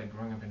me,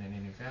 growing up in an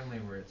Indian family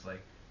where it's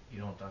you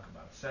don't talk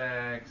about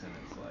sex and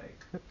it's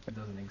it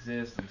doesn't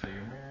exist until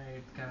you're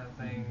married kind of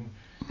thing,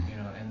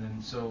 and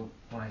then so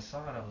when I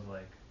saw it I was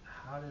like,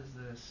 how does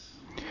this...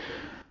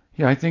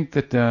 Yeah, I think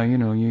that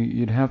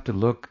you'd have to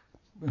look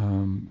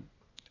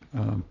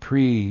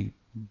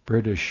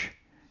pre-British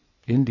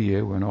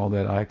India when all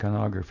that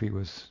iconography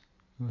was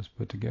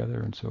put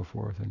together and so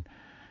forth, and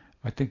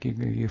I think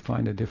you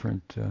find a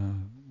different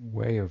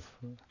way of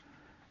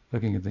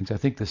looking at things. I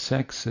think the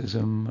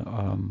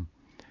sexism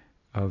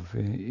of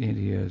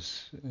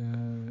India's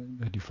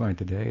that you find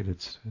today,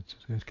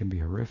 it can be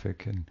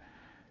horrific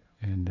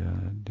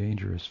and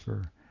dangerous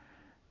for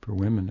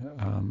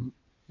women,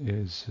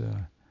 is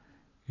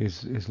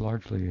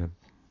largely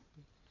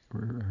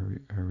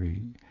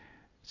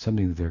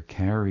something that they're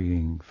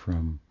carrying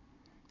from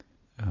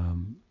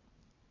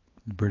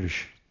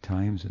British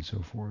times and so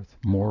forth,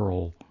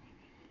 moral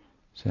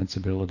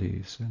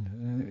sensibilities.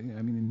 And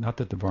I mean, not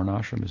that the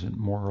Varnashram isn't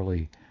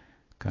morally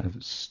kind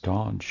of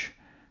staunch,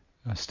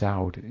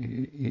 stout.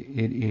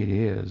 It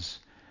is,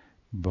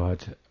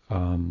 but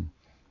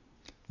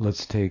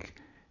let's take,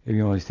 if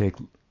you want to take,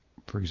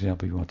 for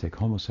example, you want to take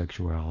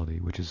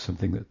homosexuality, which is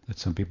something that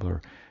some people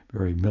are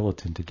very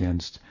militant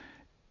against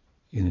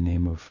in the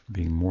name of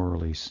being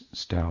morally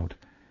stout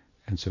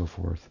and so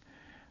forth.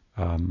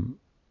 I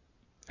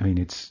mean,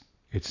 it's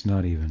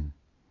not even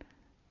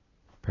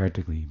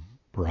practically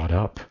brought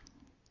up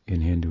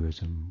in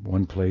Hinduism.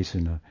 One place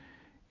in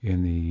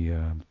the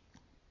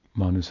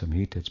Manu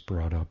Samhita it's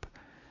brought up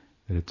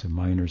that it's a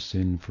minor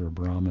sin for a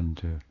Brahmin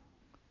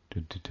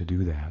to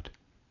do that,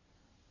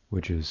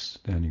 which is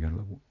then you got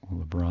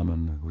a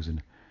Brahmin who's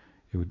in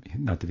it would,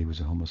 not that he was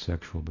a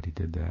homosexual, but he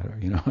did that, or,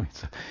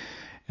 So,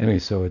 anyway,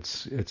 so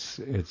it's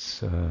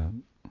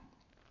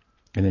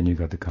and then you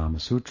got the Kama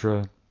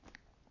Sutra,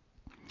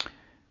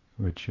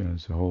 which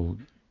is a whole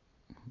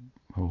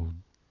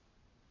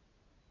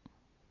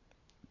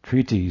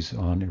treatise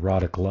on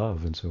erotic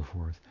love and so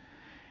forth,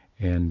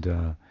 and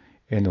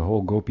the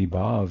whole Gopi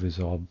Bhav is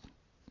all,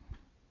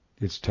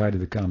 it's tied to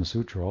the Kama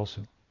Sutra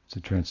also. It's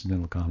a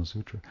transcendental Kama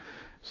Sutra.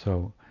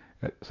 So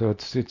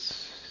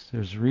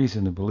there's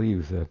reason to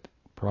believe that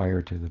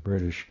prior to the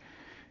British,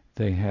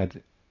 they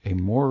had a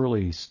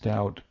morally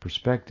stout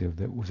perspective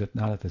that was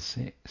not at the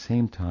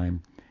same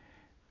time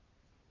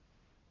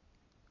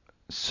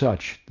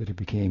such that it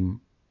became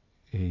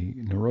a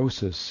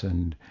neurosis,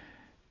 and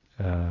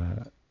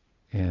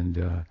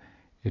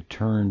it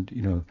turned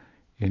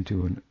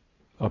into an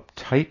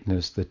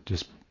uptightness that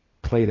just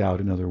played out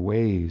in other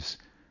ways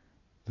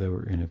that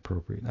were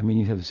inappropriate. I mean,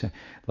 you have the same,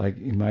 like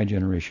in my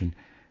generation,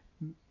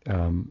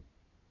 then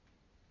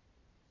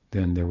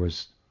there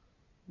was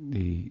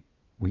we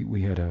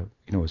had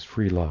it was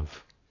free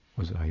love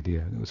was the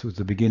idea. It was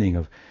the beginning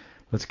of,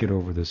 let's get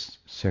over this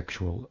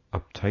sexual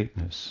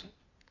uptightness,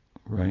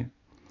 right?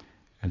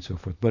 And so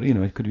forth. But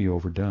it could be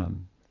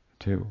overdone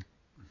too.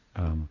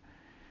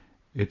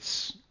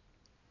 It's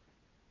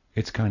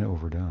kind of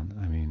overdone.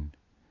 I mean,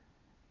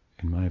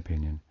 in my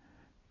opinion.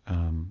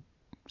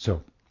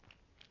 So,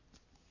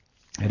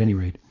 at any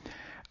rate,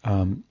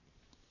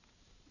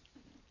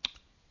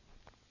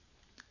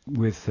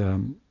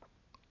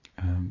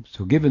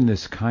 so given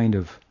this kind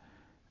of,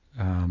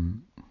 I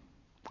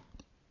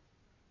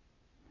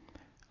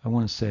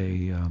want to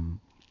say,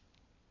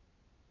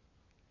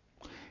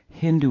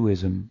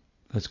 Hinduism.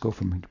 Let's go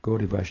from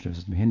Gaudiya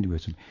Vaishnavism to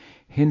Hinduism.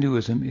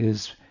 Hinduism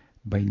is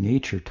by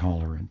nature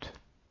tolerant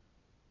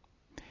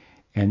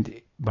and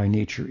by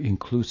nature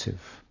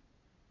inclusive.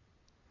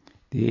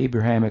 The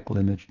Abrahamic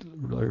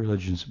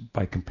religions,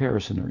 by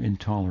comparison, are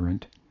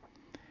intolerant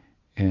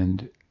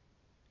and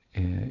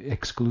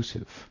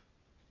exclusive.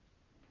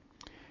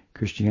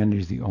 Christianity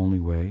is the only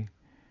way,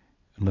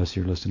 unless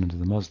you're listening to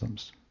the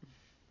Muslims.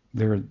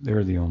 They're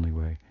the only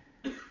way,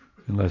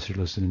 unless you're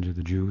listening to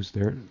the Jews.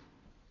 They're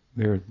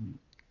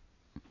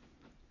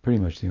pretty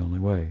much the only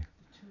way.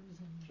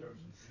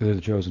 They're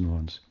the chosen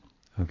ones.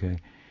 Okay.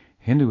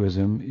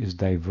 Hinduism is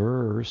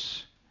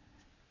diverse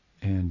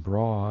and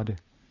broad,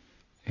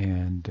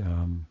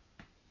 and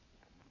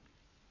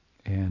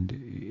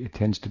it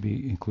tends to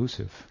be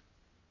inclusive.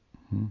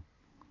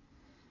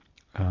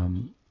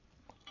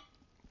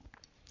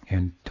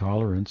 And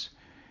tolerance,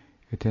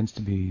 it tends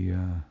to be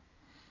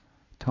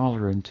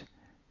tolerant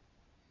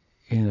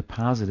in a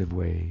positive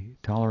way.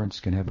 Tolerance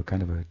can have a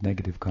kind of a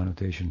negative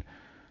connotation.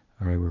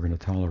 All right, we're going to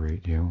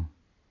tolerate you,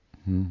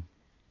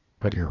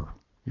 but you're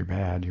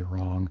bad, you're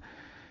wrong.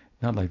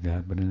 Not like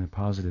that, but in a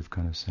positive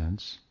kind of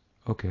sense.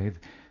 Okay,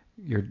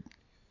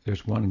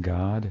 there's one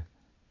God,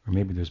 or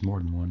maybe there's more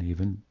than one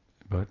even,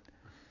 but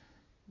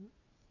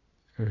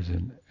there's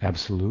an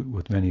absolute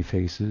with many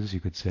faces,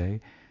 you could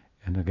say,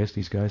 and I guess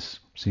these guys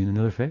seen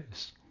another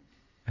face,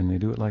 and they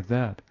do it like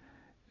that.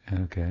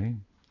 Okay.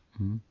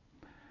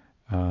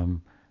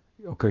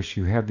 Of course,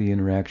 you have the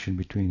interaction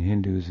between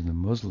Hindus and the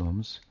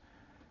Muslims,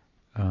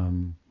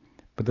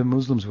 but the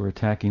Muslims were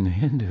attacking the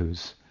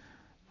Hindus.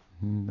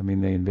 I mean,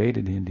 they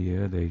invaded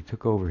India, they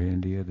took over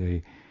India,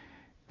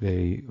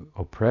 they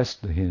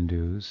oppressed the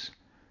Hindus,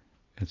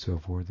 and so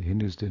forth. The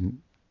Hindus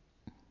didn't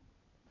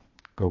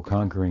go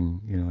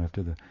conquering,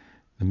 after the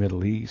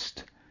Middle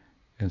East,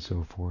 and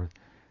so forth.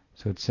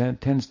 So it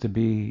tends to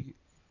be,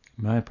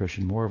 in my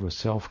impression, more of a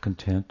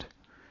self-content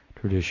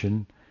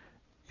tradition,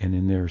 and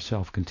in their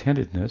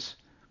self-contentedness,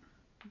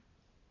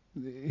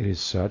 it is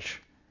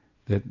such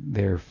that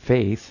their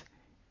faith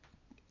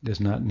does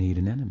not need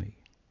an enemy.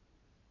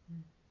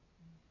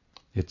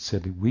 It's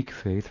said that weak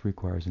faith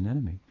requires an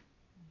enemy.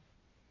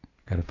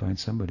 Got to find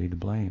somebody to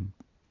blame,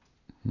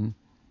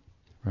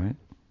 right?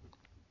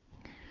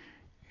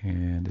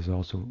 And there's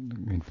also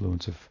the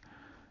influence of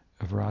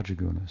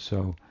Rajaguna.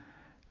 So,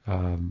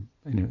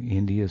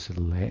 India is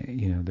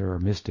there are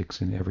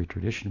mystics in every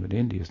tradition, but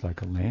India is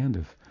like a land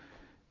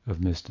of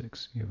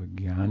mystics. You have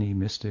Jnani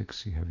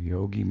mystics, you have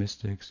yogi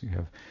mystics, you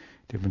have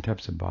different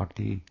types of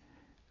bhakti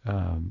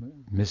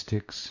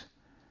mystics.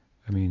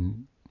 I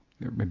mean,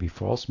 there may be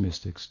false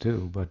mystics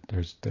too, but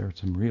there are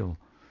some real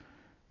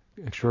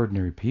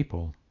extraordinary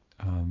people,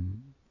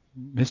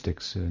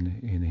 mystics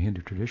in the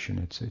Hindu tradition.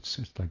 It's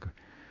like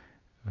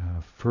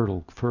a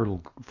fertile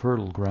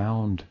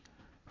ground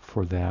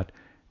for that,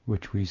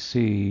 which we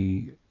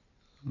see.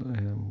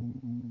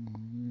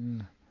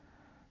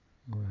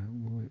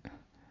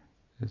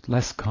 It's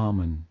less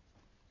common,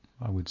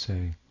 I would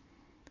say,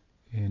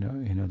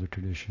 in other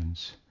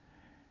traditions,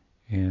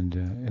 and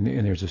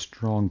there's a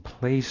strong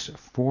place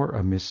for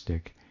a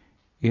mystic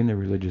in the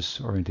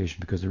religious orientation,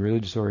 because the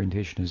religious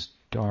orientation is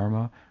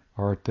dharma,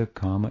 artha,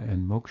 kama,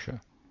 and moksha.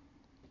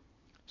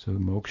 So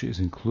moksha is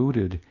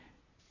included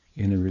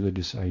in a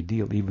religious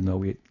ideal, even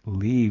though it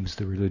leaves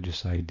the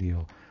religious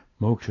ideal.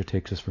 Moksha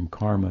takes us from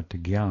karma to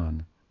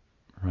jnana,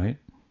 right?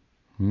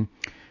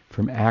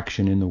 from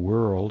action in the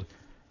world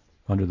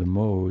under the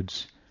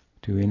modes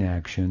to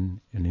inaction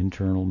and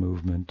internal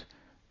movement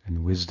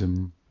and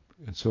wisdom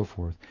and so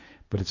forth.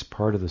 But it's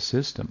part of the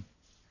system.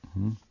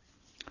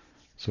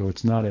 So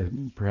it's not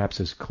perhaps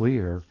as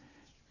clear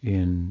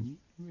in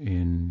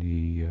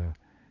the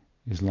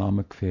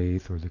Islamic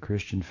faith or the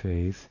Christian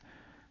faith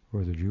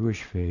or the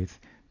Jewish faith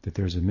that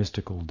there's a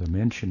mystical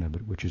dimension of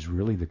it, which is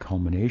really the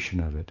culmination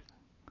of it.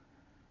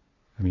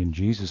 I mean,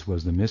 Jesus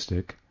was the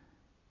mystic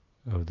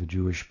of the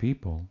Jewish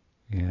people,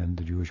 and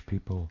the Jewish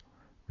people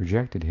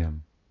rejected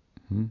him.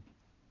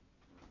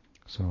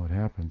 So it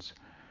happens.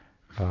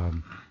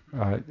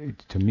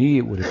 To me,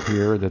 it would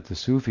appear that the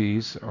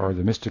Sufis are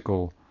the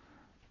mystical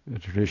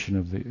tradition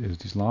of the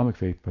Islamic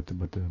faith, but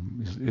the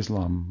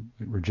Islam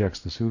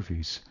rejects the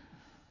Sufis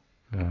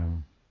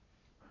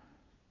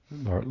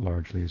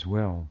largely as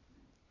well.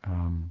 I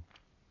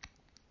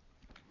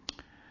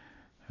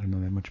don't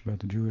know that much about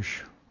the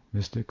Jewish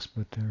mystics,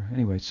 but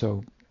anyway,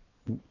 so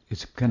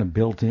it's kind of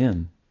built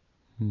in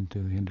into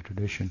the Hindu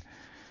tradition.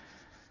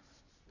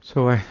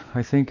 So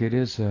I think it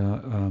is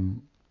a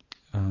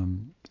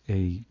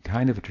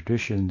kind of a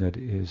tradition that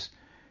is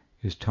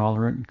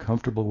tolerant and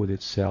comfortable with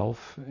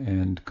itself,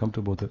 and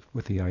comfortable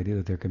with the idea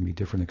that there can be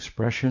different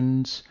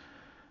expressions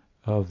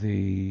of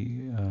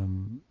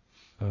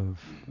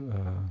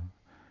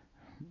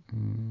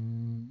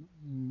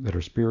that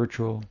are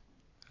spiritual,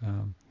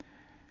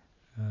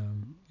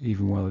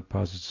 even while it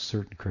posits a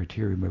certain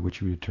criteria by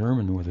which you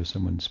determine whether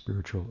someone's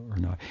spiritual or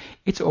not.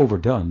 It's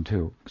overdone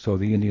too, so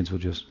the Indians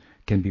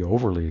can be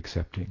overly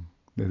accepting.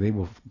 They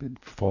will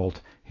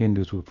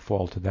Hindus will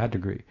fall to that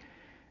degree.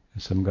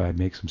 And some guy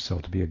makes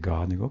himself to be a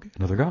god, and they go, okay,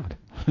 another god.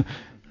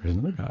 There's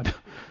another god.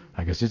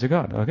 I guess he's a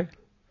god. Okay,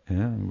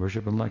 yeah,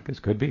 worship him like this.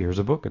 Could be. Here's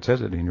a book. It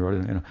says it. And you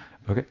wrote it.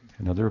 Okay,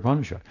 another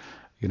Upanishad.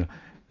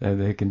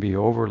 They can be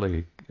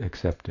overly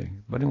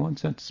accepting, but in one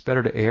sense, it's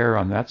better to err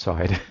on that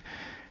side.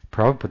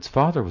 Prabhupada's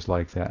father was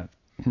like that.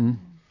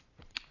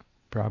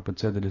 Prabhupada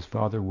said that his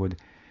father would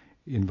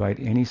invite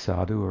any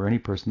sadhu or any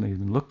person that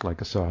even looked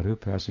like a sadhu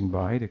passing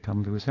by to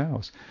come to his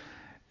house,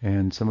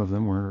 and some of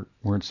them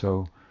weren't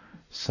so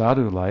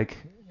sadhu-like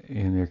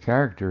in their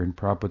character in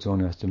Prabhupada's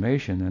own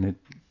estimation, and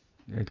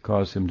it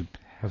caused him to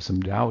have some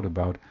doubt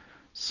about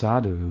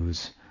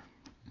sadhus.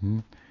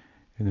 And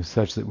it's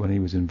such that when he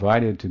was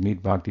invited to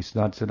meet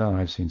Bhaktisiddhanta, he said, "Oh,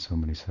 I've seen so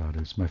many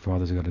sadhus. My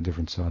father's got a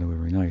different sadhu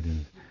every night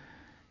in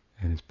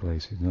his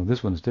place. No,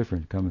 this one's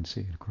different. Come and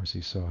see." And of course, he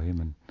saw him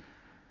and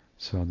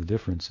saw the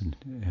difference,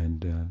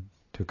 and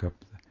took up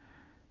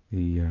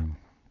the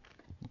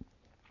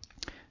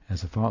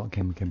as a follower,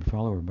 became a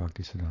follower of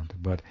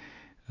Bhaktisiddhanta. But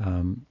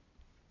in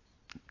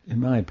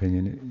my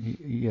opinion,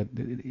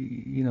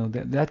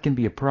 that can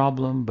be a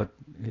problem, but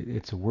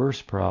it's a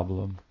worse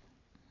problem,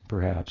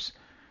 perhaps,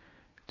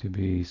 to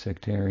be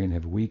sectarian,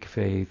 have weak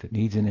faith, it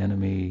needs an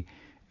enemy,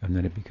 and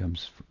then it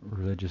becomes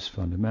religious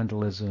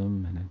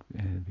fundamentalism, and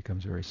it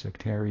becomes very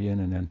sectarian,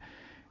 and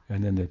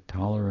then the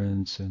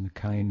tolerance and the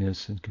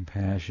kindness and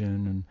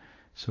compassion and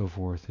so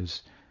forth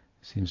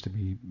seems to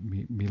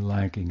be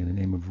lacking in the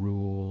name of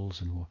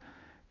rules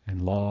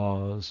and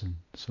laws and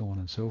so on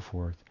and so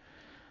forth.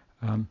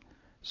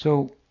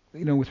 So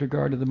with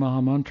regard to the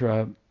Maha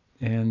Mantra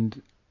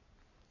and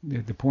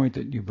the point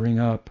that you bring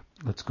up,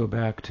 let's go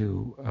back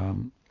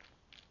to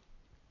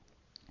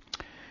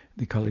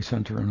the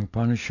Kalisantarana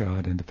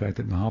Upanishad and the fact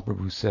that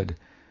Mahaprabhu said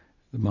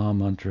the Maha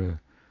Mantra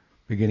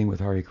beginning with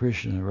Hare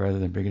Krishna rather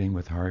than beginning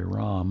with Hare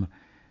Ram,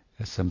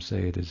 as some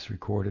say it is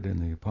recorded in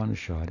the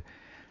Upanishad.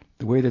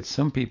 The way that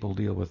some people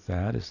deal with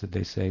that is that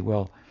they say,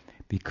 well,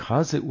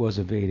 because it was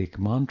a Vedic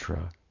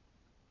mantra,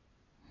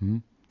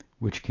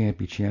 which can't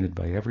be chanted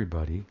by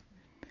everybody,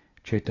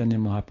 Chaitanya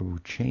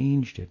Mahaprabhu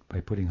changed it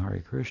by putting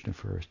Hare Krishna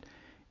first,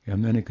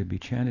 and then it could be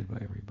chanted by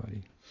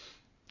everybody.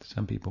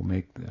 Some people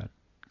make that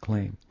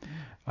claim.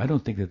 I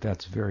don't think that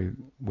that's very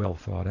well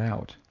thought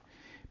out,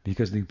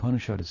 because the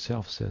Upanishad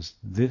itself says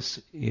this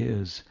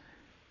is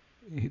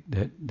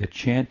that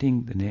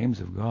chanting the names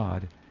of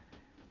God,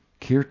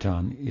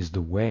 kirtan, is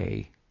the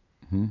way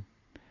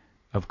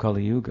of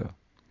Kali Yuga.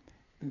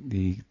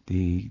 The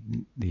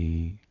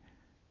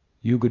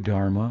Yuga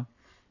Dharma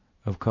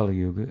of Kali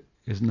Yuga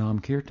is Nam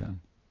Kirtan.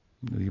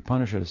 The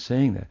Upanishad is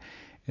saying that.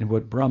 And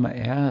what Brahma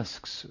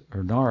asks,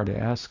 or Narada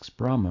asks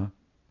Brahma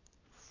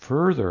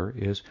further,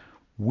 is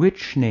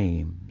which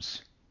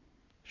names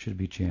should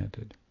be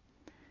chanted.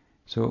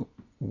 So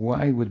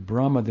why would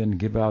Brahma then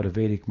give out a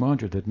Vedic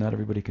mantra that not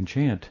everybody can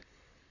chant?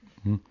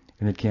 And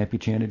it can't be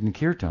chanted in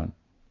Kirtan?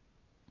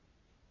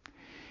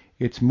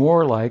 It's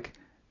more like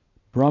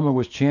Brahma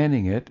was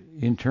chanting it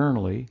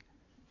internally,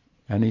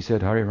 and he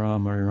said, Hare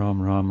Ram,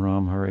 Ram,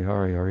 Ram, Hare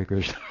Hare, Hare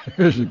Krishna,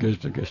 Krishna,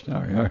 Krishna, Krishna,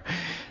 Hare Hare.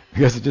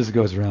 Because it just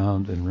goes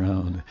round and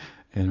round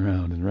and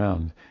round and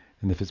round.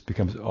 And if it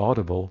becomes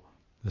audible,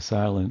 the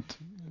silent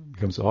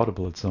becomes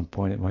audible at some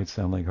point, it might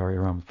sound like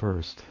Hare Ram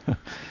first.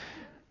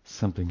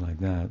 Something like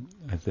that,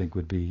 I think,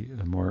 would be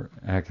a more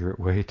accurate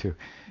way to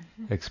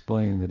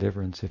explain the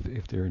difference,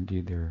 if there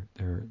indeed there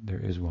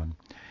is one.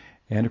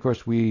 And of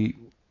course,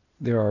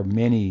 there are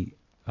many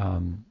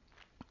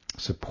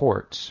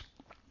supports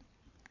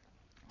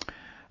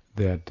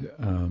that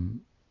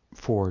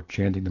for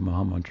chanting the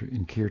Mahamantra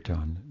in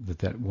Kirtan,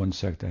 that one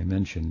sect I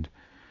mentioned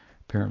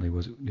apparently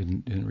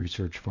didn't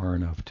research far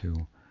enough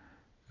to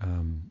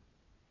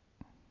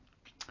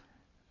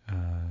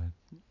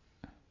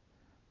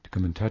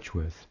come in touch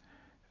with.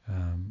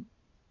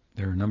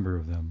 There are a number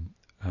of them,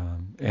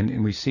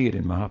 and we see it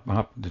in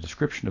the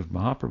description of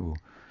Mahaprabhu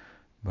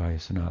by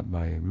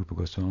Rupa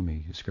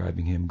Goswami,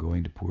 describing him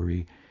going to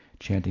Puri,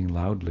 chanting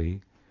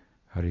loudly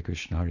Hare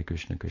Krishna,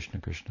 Krishna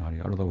Krishna,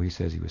 Hare. Although he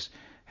says he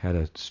had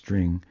a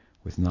string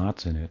with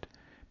knots in it,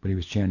 but he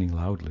was chanting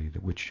loudly.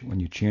 Which, when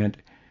you chant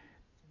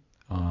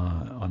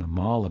on a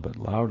mala but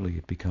loudly,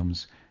 it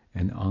becomes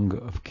an anga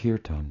of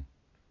kirtan.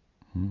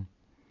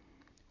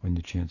 When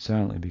you chant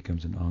silently, it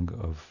becomes an anga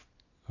of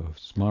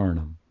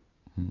smaranam.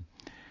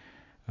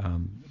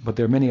 But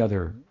there are many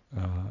other.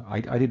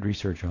 I did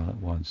research on it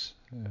once.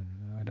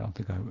 I don't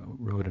think I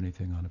wrote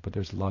anything on it, but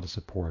there's a lot of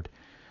support.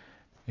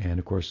 And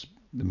of course,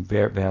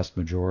 the vast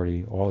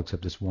majority, all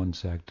except this one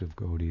sect of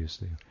Gaudiyas,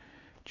 they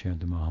chant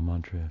the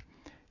Mahamantra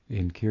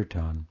in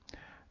Kirtan.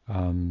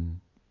 I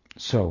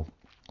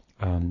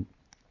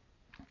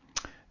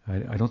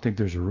don't think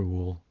there's a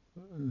rule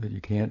that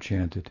you can't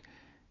chant it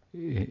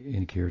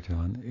in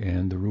Kirtan.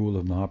 And the rule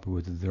of Mahaprabhu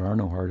is that there are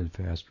no hard and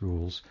fast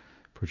rules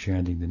for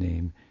chanting the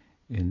name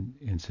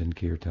in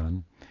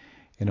Sankirtan.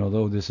 And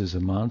although this is a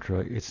mantra,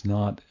 it's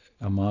not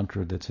a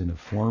mantra that's in a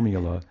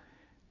formula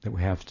that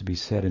has to be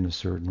said in a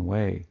certain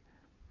way.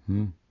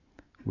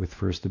 With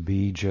first the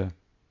bija,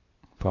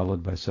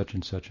 followed by such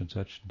and such and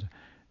such.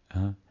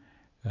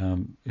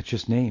 It's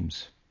just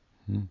names.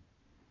 There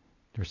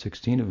are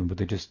 16 of them, but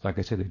they just, like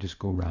I said, they just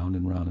go round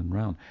and round and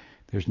round.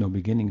 There's no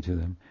beginning to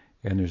them,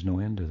 and there's no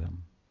end to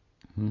them.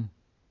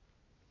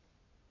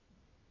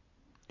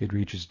 It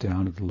reaches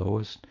down at the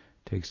lowest,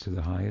 takes to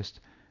the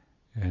highest,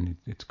 and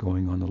it's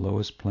going on the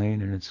lowest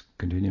plane, and it's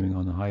continuing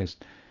on the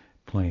highest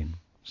plane.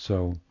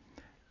 So,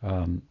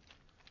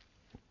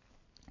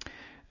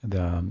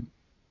 then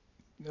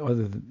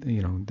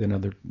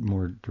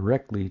more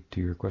directly to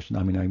your question,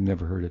 I mean, I've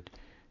never heard it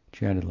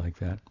chanted like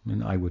that,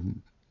 and I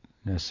wouldn't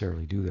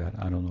necessarily do that.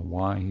 I don't know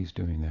why he's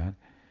doing that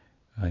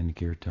in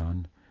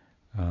Kirtan,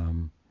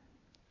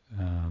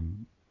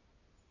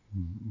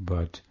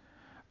 but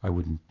I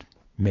wouldn't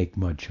make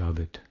much of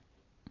it.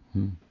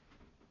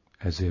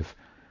 As if,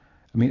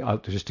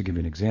 just to give you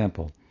an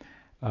example,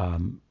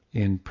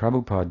 in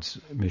Prabhupada's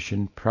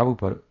mission,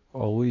 Prabhupada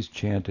always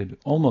chanted,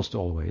 almost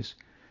always,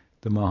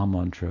 the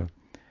Mahamantra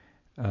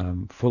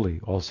fully,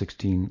 all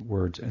 16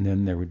 words, and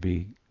then there would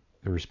be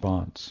the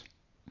response.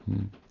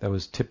 That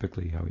was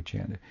typically how he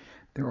chanted.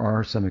 There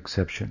are some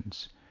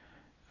exceptions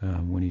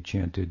when he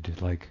chanted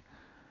like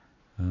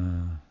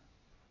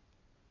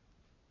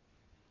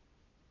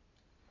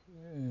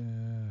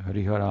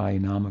Hari Harai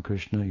Nama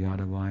Krishna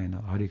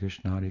Yadavaya Hari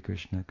Krishna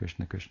Krishna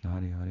Krishna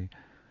Hari Hari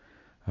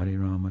Hari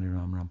Ram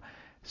Ram.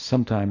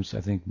 Sometimes,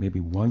 I think maybe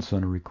once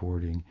on a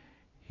recording,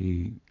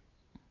 he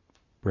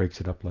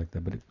breaks it up like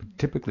that, but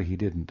typically he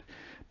didn't.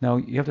 Now,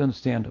 you have to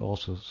understand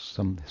also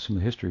some of the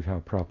history of how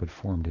Prabhupada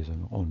formed his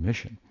own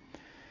mission.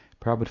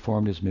 Prabhupada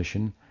formed his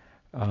mission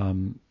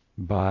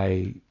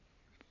by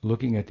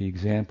looking at the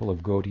example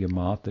of Gaudiya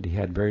Math that he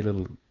had very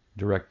little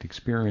direct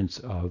experience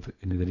of,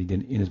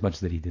 in as much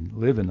that he didn't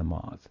live in the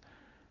Math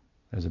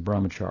as a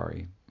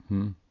brahmachari.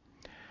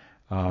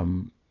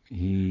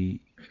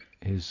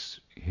 His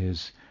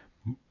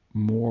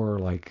more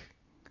like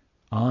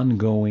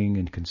ongoing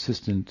and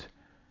consistent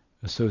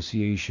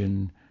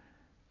association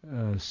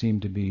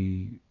seemed to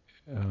be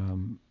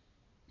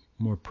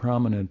more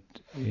prominent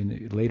in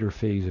a later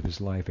phase of his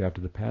life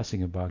after the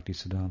passing of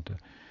Bhaktisiddhanta,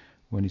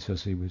 when he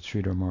associated with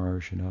Sridhar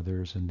Maharaj and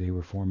others, and they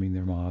were forming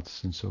their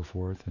maths and so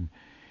forth.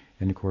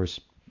 And of course,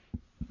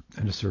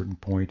 at a certain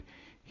point,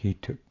 he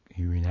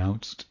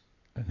renounced,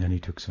 and then he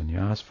took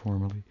sannyas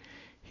formally.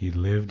 He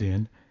lived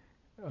in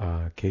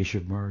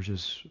Keshav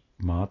Maharaj's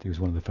math. He was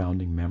one of the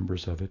founding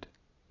members of it.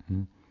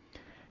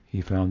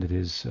 He founded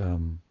his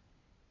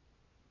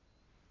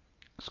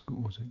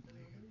school, was it?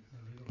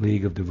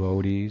 League of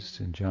Devotees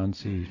in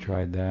Jhansi. He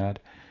tried that.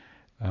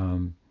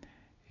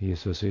 He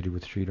associated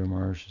with Sridhar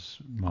Maharaj's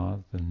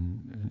math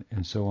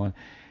and so on.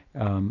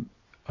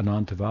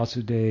 Ananta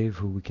Vasudev,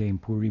 who became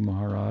Puri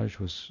Maharaj,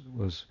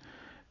 was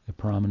a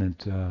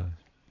prominent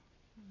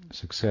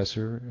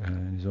successor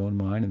in his own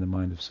mind and the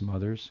mind of some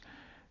others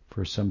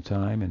for some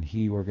time, and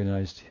he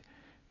organized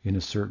in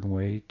a certain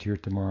way.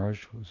 Tirtha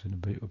Maharaj was in a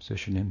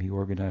position him. He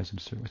organized in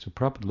a certain way. So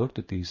Prabhupada looked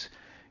at these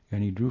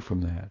and he drew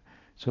from that.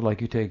 So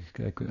like you take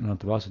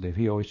Ananta Vasudev,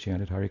 he always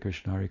chanted Hare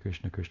Krishna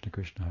Krishna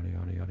Krishna Hare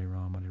Hare Hare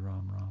Ram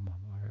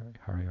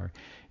Hare Hare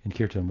in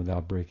Kirtan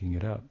without breaking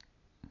it up.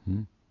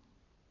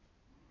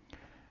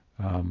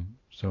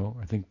 So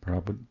I think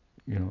Prabhupada,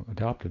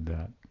 adopted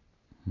that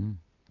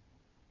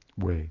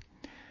way.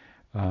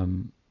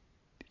 In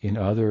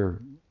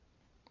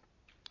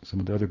some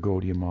of the other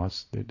Gaudiya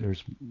maths,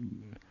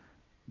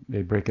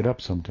 they break it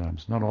up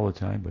sometimes, not all the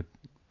time,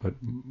 but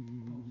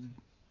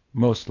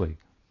mostly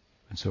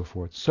and so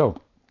forth.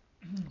 So,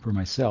 for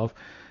myself,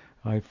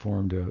 I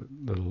formed a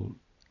little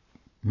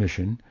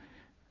mission,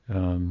 I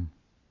don't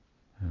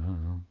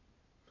know,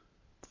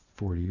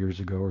 40 years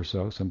ago or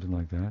so, something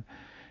like that.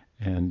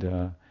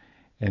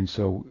 And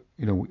so,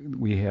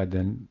 we had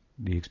then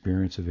the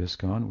experience of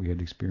ISKCON, we had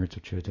the experience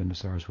of Chaitanya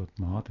Saraswati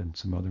Math and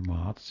some other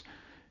maths.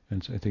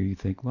 And so you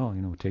think, well,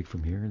 take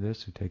from here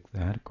this, or take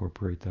that,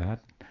 incorporate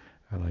that.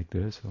 I like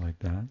this, I like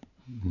that.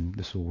 And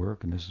this will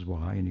work, and this is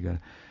why. And you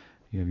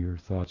have your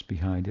thoughts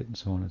behind it, and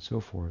so on and so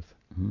forth.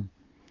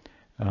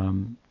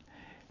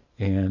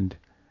 And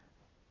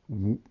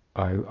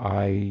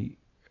I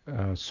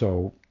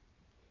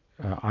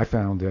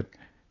found that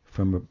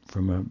from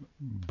a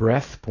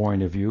breath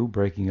point of view,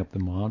 breaking up the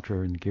mantra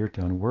and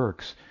kirtan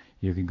works.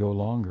 You can go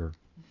longer,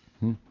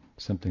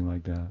 something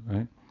like that,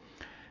 right?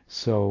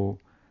 So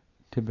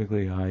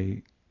typically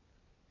I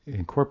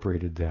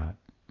incorporated that.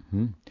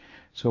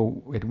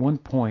 So at one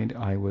point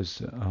I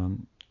was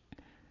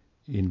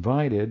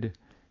invited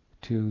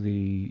to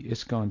the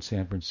ISKCON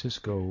San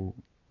Francisco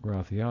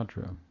Rath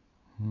Yatra.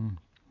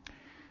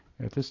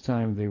 At this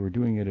time they were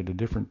doing it at a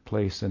different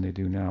place than they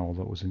do now,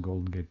 although it was in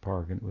Golden Gate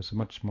Park, and it was a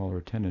much smaller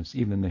attendance,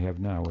 even than they have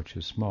now, which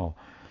is small.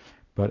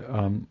 But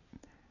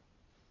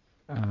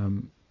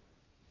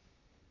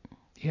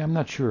yeah, I'm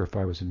not sure if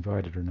I was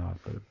invited or not,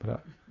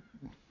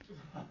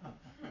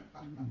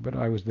 but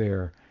I was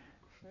there,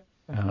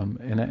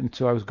 and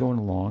so I was going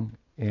along,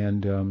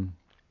 and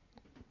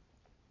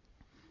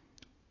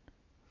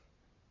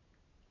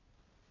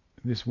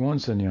this one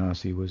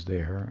sannyasi was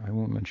there. I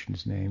won't mention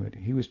his name, but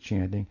he was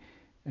chanting,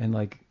 and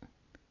like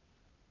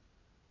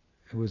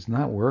it was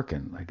not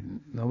working. Like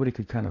nobody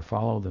could kind of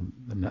follow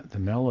the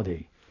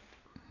melody,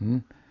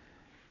 and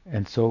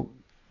so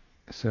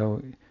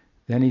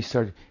then he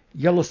started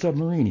Yellow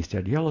Submarine. He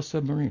said Yellow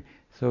Submarine.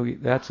 So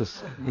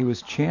he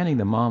was chanting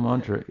the Maha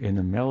Mantra in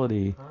the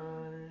melody.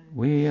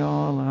 We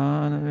all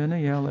on in a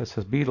yellow. It's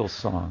a Beatles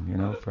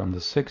song, from the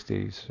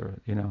 '60s, or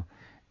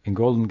in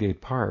Golden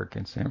Gate Park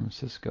in San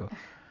Francisco.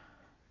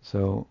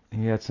 So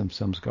he had some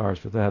scars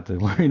for that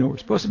were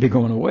supposed to be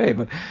going away,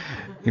 but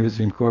he was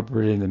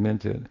incorporating them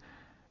into it.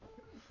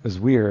 It was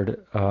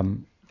weird.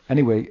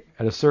 Anyway,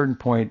 at a certain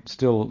point,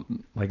 still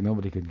like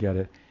nobody could get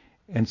it,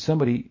 and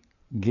somebody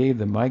gave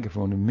the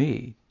microphone to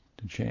me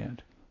to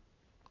chant.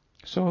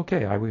 So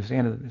okay,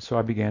 so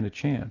I began to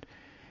chant,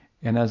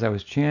 and as I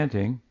was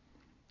chanting,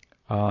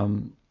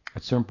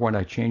 at some point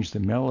I changed the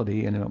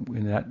melody, and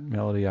in that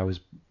melody I was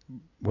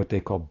what they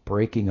call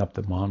breaking up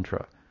the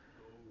mantra.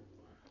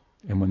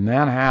 And when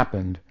that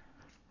happened,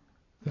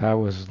 that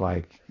was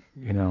like,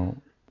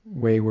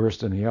 way worse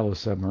than the Yellow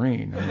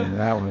Submarine. I mean,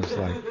 that was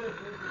like,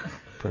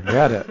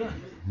 forget it.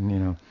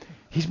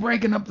 He's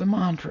breaking up the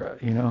mantra.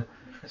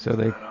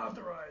 So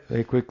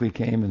they quickly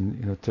came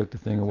and took the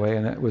thing away,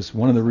 and that was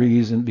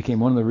became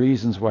one of the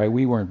reasons why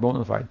we weren't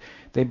bona fide.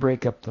 They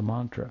break up the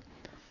mantra.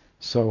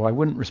 So I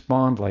wouldn't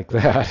respond like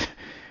that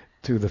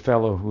to the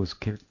fellow who was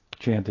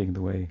chanting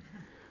the way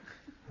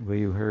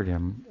you heard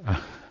him.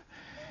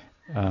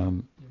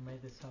 You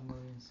made the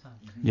submarine sound.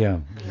 Yeah,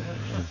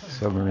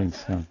 submarine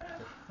sound.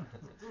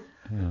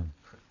 Yeah.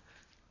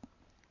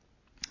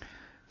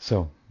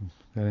 So,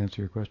 that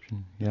answer your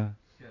question? Yeah.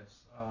 Yes.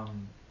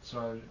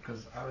 So,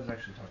 because I was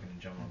actually talking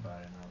to Jumma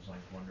about it, and I was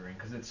like wondering,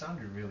 because it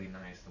sounded really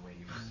nice the way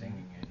he was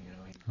singing it. He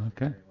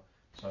Okay. very well.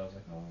 So I was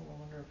like, oh, I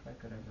wonder if I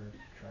could ever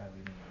try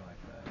leading it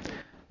like that.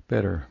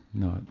 Better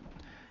not.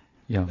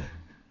 Yeah.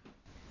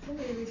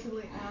 Somebody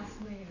recently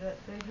asked me that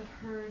they have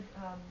heard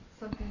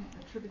something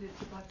attributed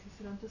to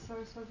Bhaktisiddhanta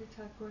Saraswati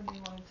Thakur, and they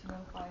wanted to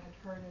know if I had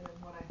heard it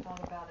and what I thought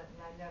about it,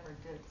 and I never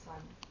did, so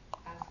I'm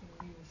asking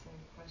you the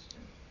same question.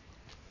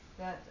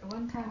 That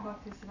one time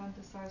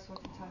Bhaktisiddhanta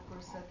Saraswati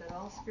Thakur said that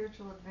all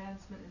spiritual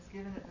advancement is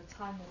given at the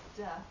time of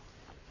death,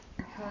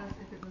 because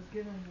if it was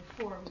given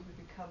before, we would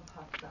become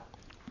puffed up.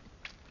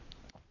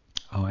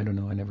 Oh, I don't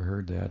know. I never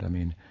heard that. I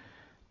mean,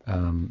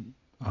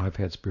 I've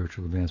had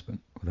spiritual advancement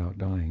without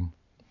dying.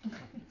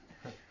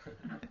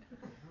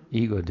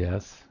 Ego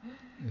death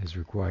is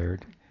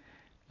required.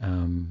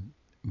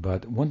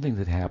 But one thing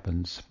that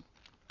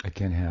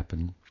can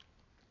happen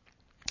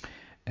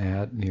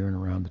at near and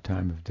around the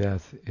time of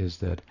death is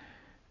that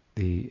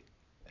it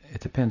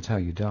depends how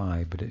you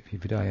die, but if you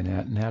die a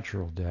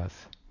natural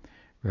death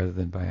rather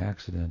than by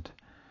accident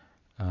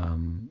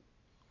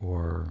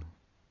or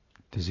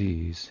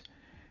disease,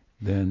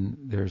 then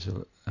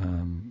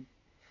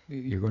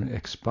you're going to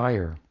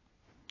expire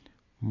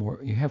more.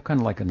 You have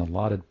kind of like an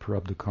allotted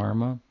prarabdha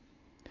karma,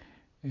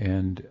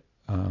 and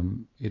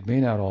it may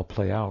not all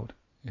play out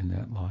in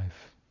that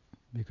life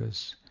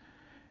because,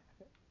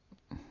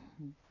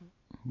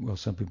 well,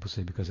 some people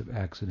say because of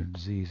accident or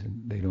disease,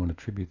 and they don't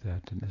attribute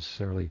that to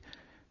necessarily,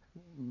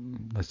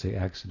 let's say,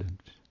 accident.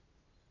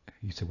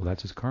 You say, well,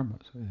 that's his karma.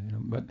 So,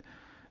 but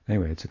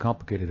anyway, it's a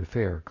complicated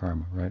affair,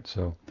 karma, right?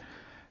 So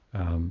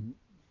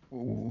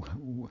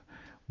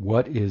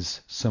what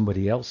is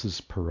somebody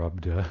else's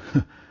prarabdha,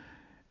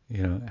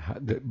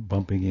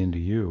 bumping into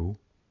you?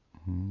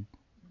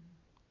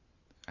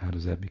 How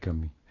does that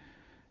become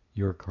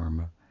your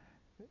karma?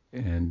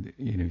 And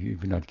if you're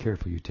not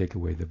careful, you take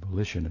away the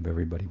volition of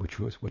everybody, which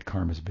was what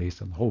karma is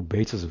based on. The whole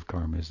basis of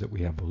karma is that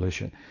we have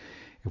volition.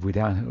 If we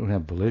don't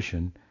have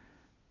volition,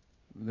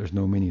 there's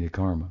no meaning to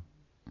karma.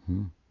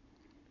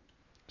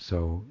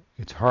 So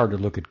it's hard to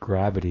look at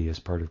gravity as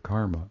part of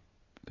karma.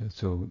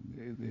 So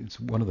it's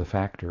one of the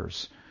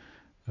factors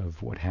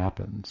of what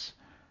happens.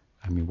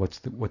 I mean, what's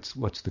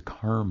the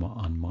karma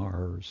on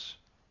Mars?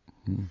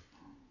 When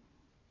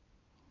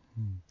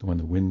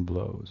the wind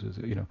blows,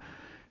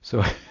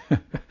 so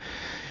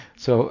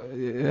so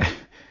you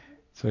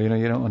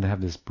don't want to have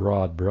this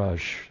broad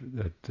brush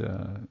that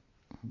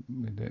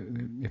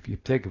if you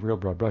take a real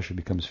broad brush, it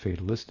becomes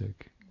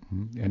fatalistic.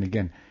 And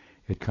again,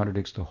 it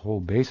contradicts the whole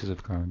basis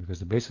of karma, because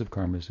the basis of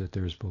karma is that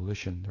there is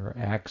volition. There are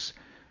acts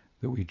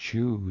that we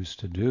choose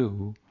to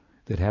do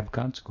that have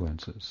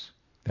consequences.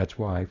 That's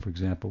why, for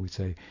example, we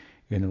say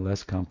in the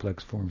less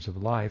complex forms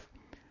of life,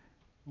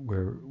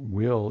 where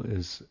will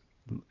is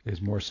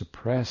more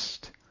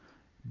suppressed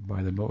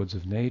by the modes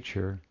of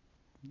nature,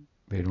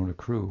 they don't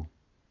accrue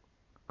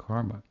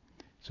karma.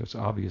 So it's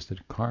obvious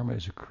that karma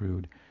is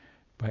accrued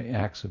by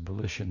acts of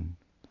volition,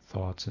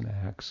 thoughts and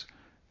acts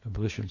of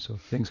volition. So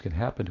things can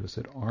happen to us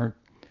that aren't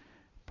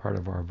part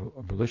of our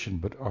volition,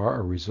 but are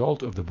a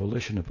result of the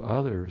volition of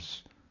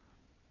others.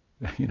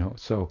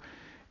 So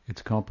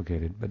it's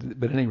complicated.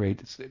 But at any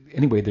rate,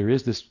 anyway, there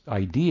is this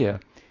idea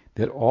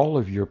that all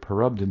of your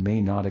prarabdha may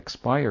not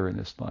expire in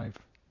this life.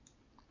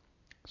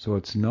 So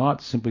it's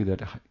not simply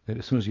that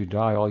as soon as you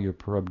die, all your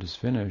prarabdha is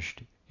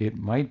finished. It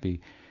might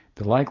be.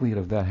 The likelihood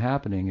of that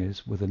happening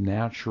is with a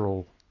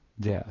natural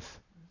death.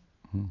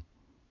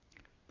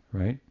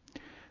 Right?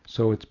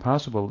 So it's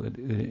possible that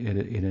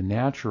in a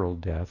natural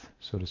death,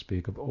 so to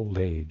speak, of old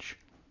age,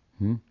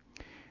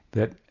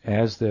 that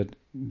as that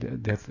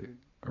death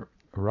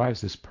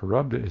arrives, this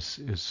prarabdha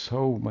is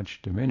so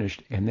much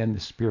diminished, and then the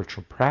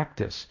spiritual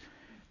practice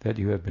that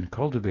you have been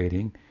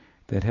cultivating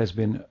that has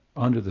been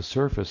under the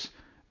surface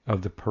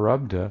of the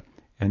prarabdha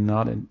and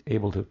not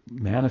able to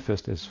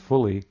manifest as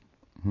fully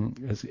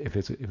as if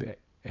it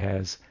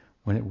has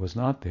when it was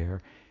not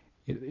there,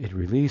 it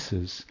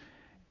releases,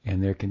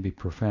 and there can be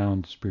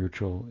profound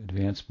spiritual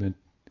advancement,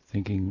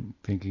 thinking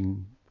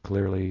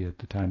clearly at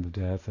the time of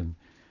death, and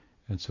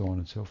so on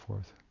and so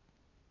forth.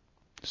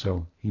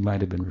 So he might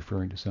have been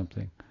referring to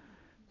something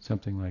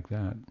like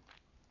that.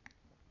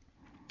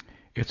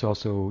 It's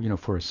also,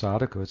 for a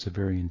sadhaka, it's a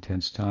very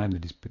intense time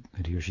that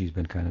he or she's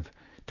been kind of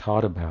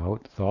thought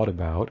about,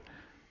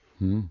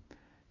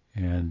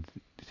 and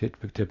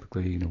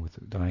typically, with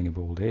the dying of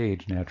old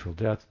age, natural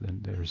death, then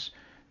there's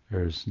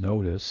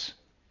notice,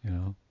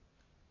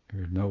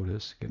 there's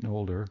notice, getting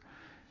older,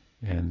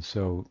 and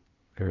so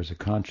there's a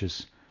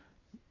conscious,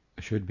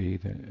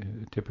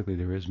 typically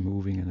there is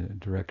moving in a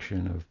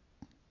direction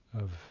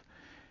of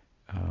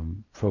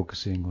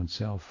focusing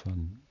oneself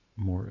on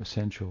more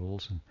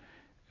essentials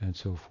and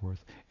so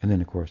forth. And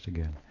then, of course,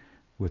 again,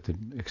 with the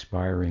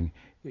expiring,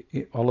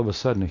 all of a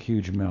sudden a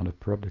huge amount of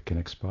prarabdha can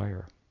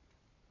expire.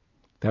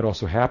 That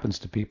also happens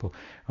to people.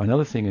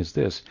 Another thing is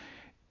this: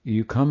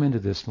 you come into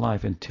this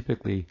life, and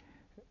typically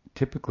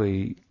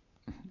a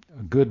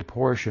good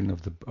portion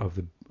of the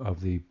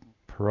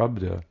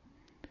prarabdha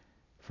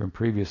from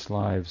previous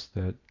lives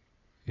that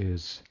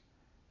is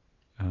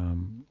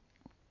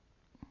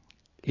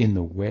in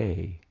the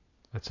way,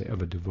 let's say,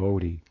 of a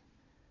devotee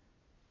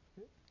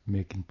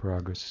making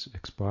progress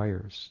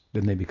expires.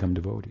 Then they become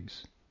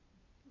devotees.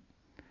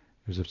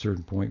 There's a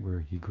certain point where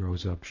he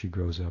grows up, she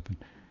grows up, and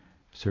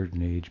a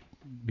certain age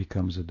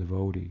becomes a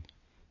devotee.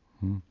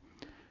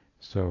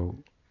 So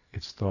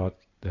it's thought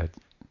that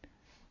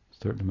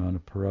a certain amount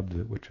of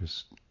prarabdha, which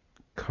was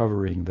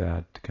covering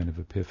that kind of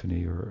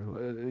epiphany, or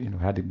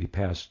had to be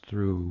passed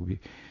through,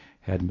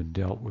 hadn't been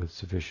dealt with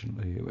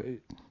sufficiently,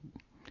 it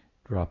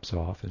drops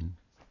off, and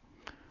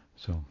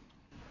so.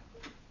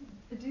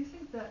 Do you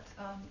think that,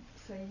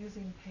 say,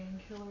 using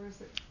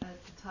painkillers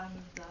at the time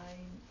of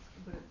dying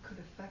could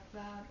affect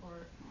that,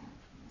 or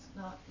it's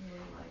not really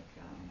like?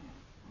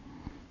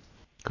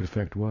 Could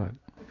affect what?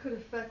 It could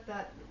affect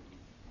that,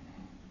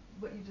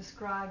 what you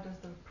described as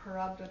the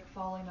prarabdha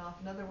falling off.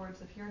 In other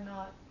words, if you're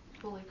not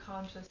fully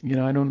conscious.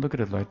 I don't look at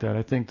it like that.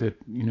 I think that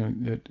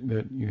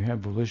that you have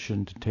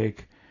volition to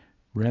take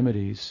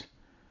remedies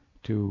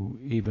to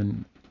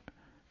even,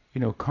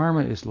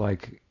 karma is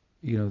like,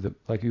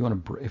 like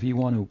if you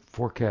want to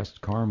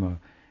forecast karma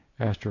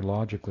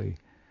astrologically,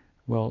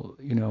 well,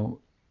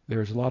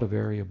 there's a lot of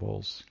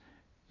variables,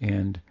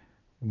 and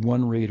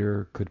one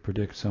reader could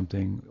predict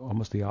something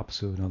almost the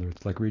opposite of another.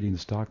 It's like reading the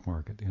stock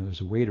market.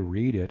 There's a way to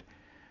read it.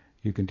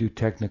 You can do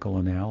technical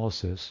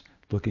analysis,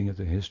 looking at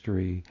the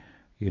history.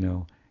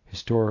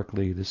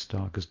 Historically, this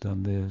stock has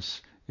done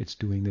this. It's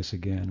doing this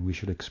again. We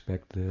should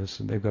expect this.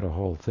 And they've got a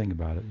whole thing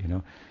about it,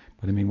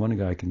 But I mean, one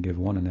guy can give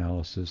one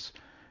analysis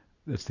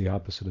that's the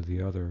opposite of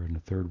the other, and the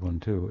third one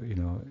too,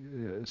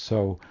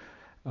 So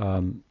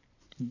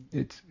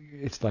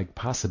it's like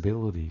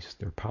possibilities.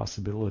 They're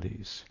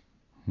possibilities.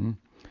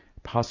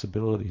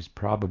 Possibilities,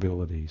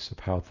 probabilities of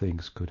how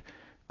things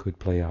could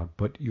play out,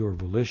 but your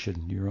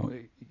volition, your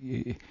own,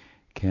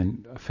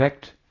 can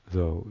affect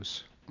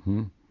those.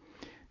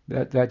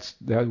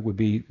 That would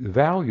be the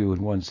value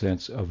in one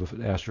sense of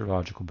an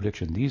astrological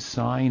prediction. These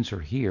signs are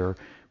here,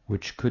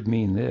 which could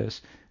mean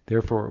this.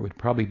 Therefore, it would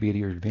probably be to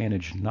your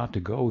advantage not to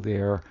go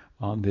there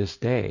on this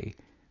day.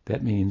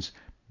 That means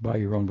by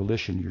your own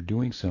volition, you're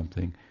doing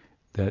something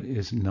that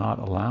is not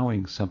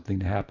allowing something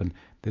to happen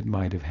that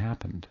might have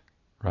happened,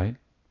 right?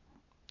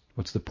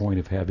 What's the point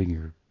of having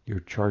your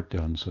chart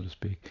done, so to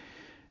speak?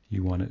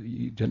 You want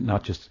to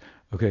not just,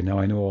 okay, now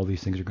I know all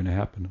these things are going to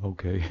happen,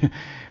 okay,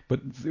 but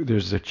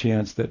there's a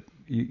chance that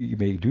you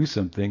may do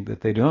something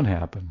that they don't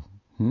happen.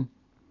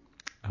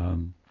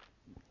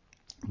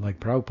 Like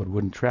Prabhupada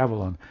wouldn't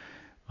travel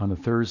on a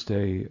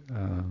Thursday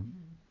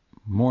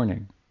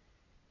morning.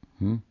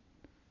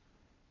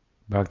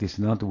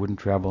 Bhaktisiddhanta wouldn't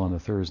travel on a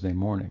Thursday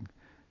morning.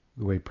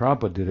 The way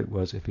Prabhupada did it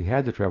was, if he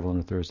had to travel on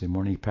a Thursday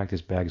morning, he packed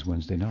his bags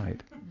Wednesday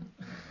night.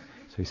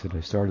 So he said,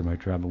 I started my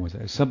travel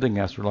Wednesday. Something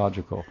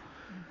astrological.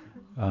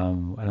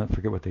 I don't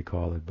forget what they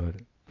call it, but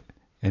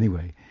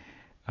anyway.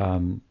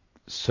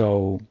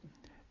 So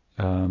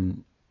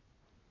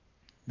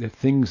the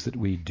things that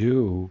we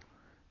do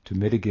to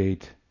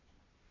mitigate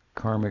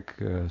karmic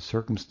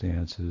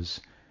circumstances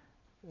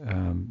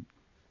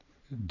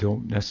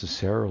don't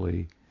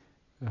necessarily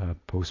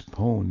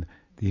postpone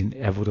the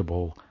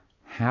inevitable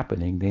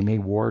happening. They may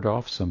ward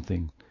off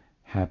something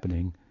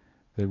happening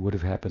that would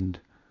have happened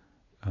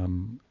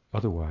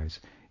otherwise.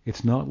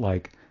 It's not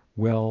like,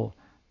 well,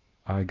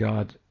 I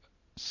got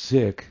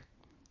sick,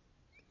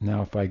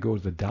 now if I go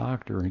to the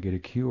doctor and get a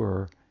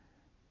cure,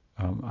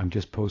 I'm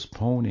just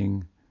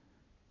postponing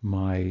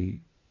my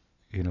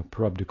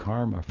prabdha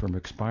karma from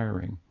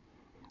expiring.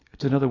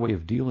 It's another way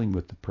of dealing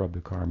with the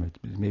prabdha karma.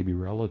 It may be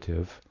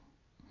relative.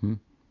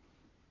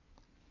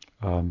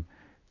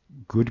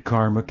 Good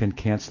karma can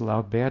cancel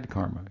out bad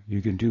karma.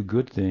 You can do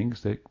good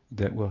things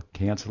that will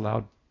cancel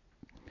out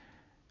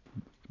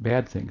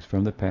bad things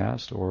from the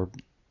past or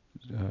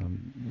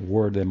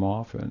ward them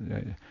off.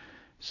 And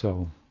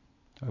so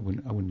I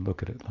wouldn't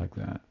look at it like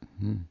that.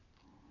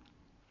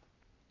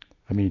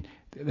 I mean,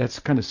 that's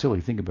kind of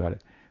silly. Think about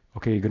it.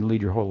 Okay, you're going to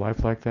lead your whole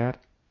life like that?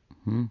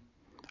 I'm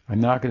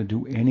not going to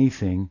do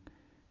anything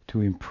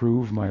to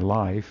improve my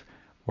life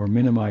or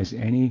minimize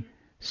any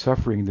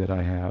suffering that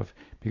I have,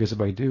 because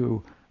if I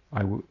do,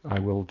 I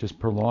will just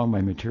prolong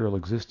my material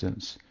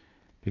existence,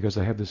 because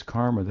I have this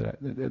karma I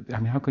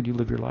mean, how could you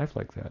live your life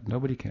like that?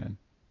 Nobody can.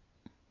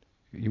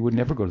 You would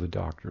never go to the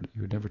doctor.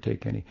 You would never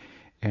take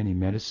any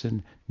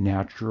medicine,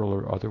 natural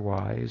or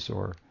otherwise,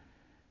 or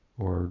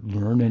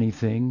learn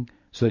anything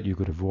so that you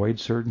could avoid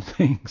certain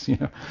things.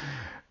 You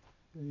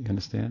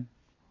understand?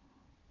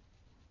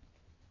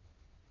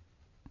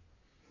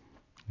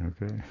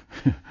 Okay.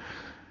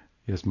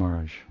 Yes,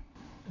 Maharaj.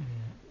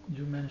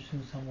 You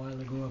mentioned some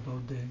while ago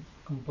about the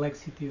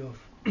complexity of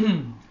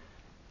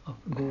of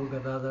Gaur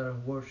Gadadhar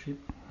worship,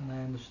 and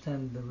I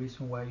understand the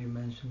reason why you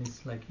mentioned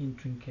it's like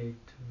intricate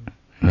to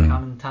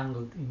become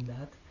entangled in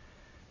that.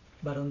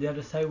 But on the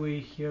other side, we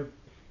hear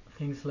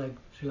things like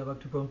Srila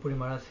Bhaktivedanta Puri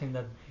Maharaj saying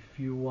that if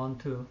you want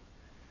to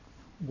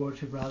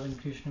worship Radha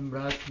and Krishna and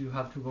Braj, you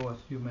have to go, as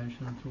you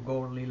mentioned, through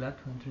Gaur Lila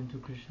to enter into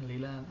Krishna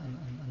Lila,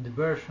 and the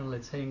version,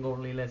 let's say, in Gaur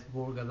Lila is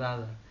Gaur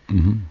Gadadhar.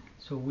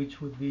 So which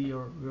would be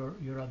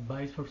your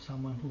advice for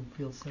someone who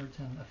feels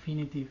certain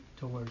affinity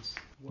towards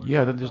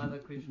Radha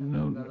Krishna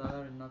and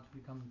Gadadhar, and not to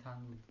become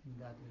entangled in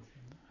that?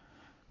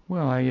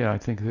 Well, I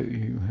think that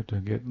you have to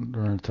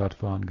learn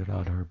Tattva and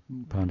Gadadhar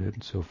Pandit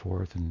and so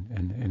forth,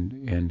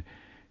 and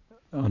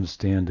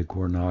understand the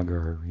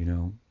Gaur-Nagar,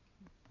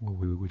 what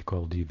we would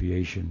call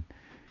deviation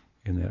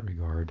in that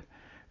regard.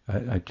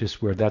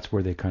 That's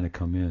where they kind of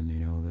come in,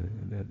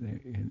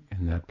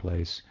 in that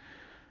place.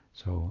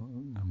 So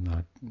I'm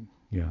not,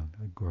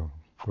 Gaur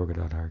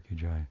Gadadhar Ki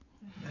Jai.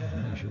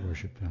 You should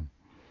worship them.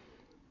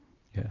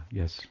 Yeah,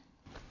 yes.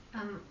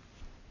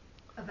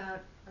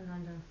 About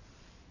Ananda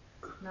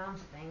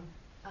Nam's thing,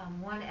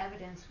 one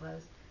evidence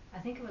was, I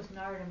think it was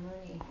Narada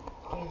Muni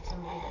gave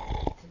somebody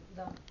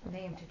the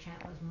name to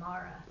chant was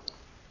Mara,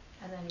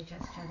 and then he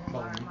just chanted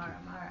Mara, Mara,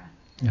 Mara.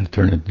 And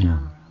turn it,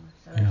 Rama,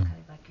 so that's kind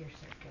of like your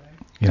circular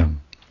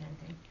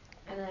chanting.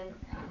 And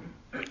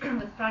then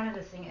with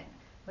Pranada Singh,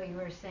 what you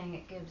were saying,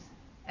 it gives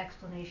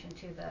explanation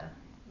to the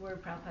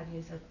word Prabhupada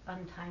used of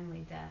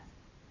untimely death.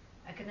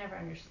 I could never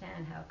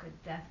understand how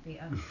could death be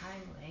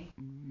untimely.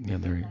 That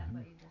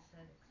what you just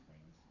said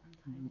explains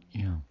untimely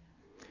death.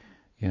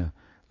 Yeah.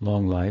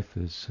 Long life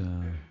is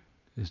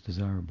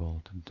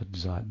desirable, to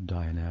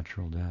die a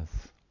natural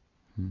death.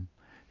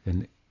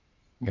 Then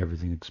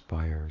everything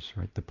expires,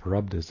 right? The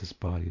prarabdha is this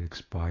body, it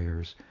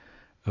expires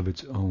of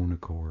its own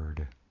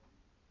accord.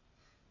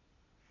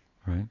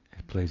 Right?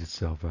 It plays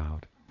itself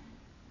out.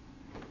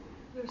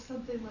 There's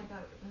something like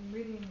I'm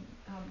reading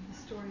the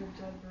story of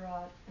Jad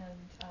Bharat and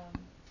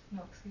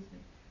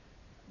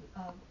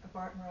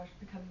Bharat Maharaj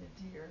becoming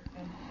a deer,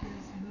 and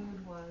his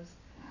mood was,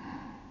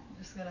 I'm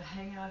just going to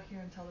hang out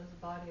here until his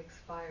body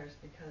expires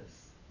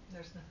because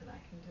there's nothing I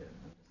can do.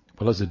 I'm just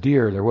Well, as a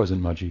deer, there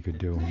wasn't much you could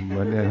do.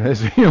 But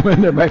as a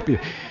human, there might be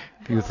a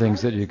few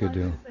things that you could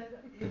do.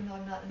 Even though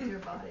I'm not in a deer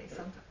body,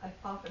 I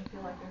often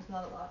feel like there's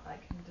not a lot I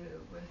can do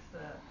with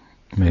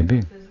the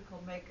Maybe.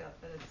 physical makeup,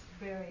 and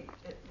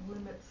it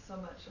limits so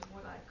much of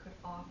what I could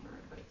offer,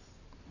 but it's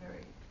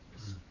very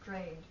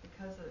restrained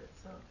because of it.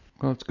 So.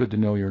 Well, it's good to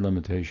know your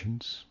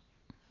limitations.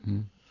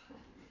 You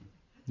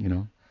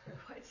know. They're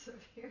quite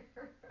severe.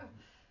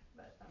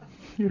 But,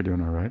 You're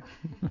doing all right.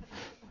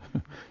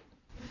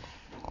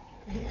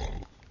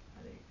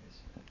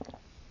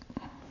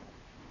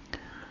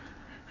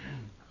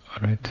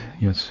 All right.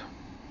 Yes.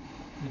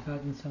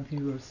 Regarding something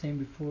you were saying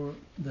before,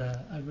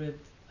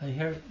 I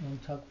heard one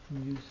talk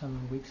from you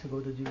some weeks ago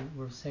that you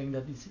were saying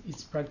that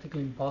it's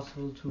practically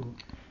impossible to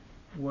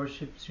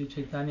worship Sri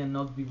Chaitanya and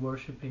not be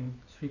worshipping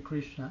Sri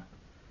Krishna,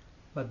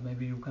 but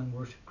maybe you can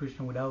worship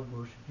Krishna without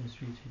worshipping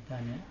Sri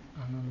Chaitanya.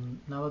 And on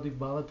Navadvip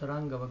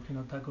Bhavataranga,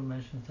 Bhaktivinoda Thakur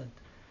mentions that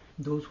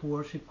those who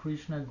worship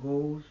Krishna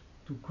goes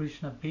to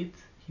Krishna pit,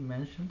 he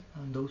mentioned,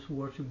 and those who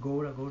worship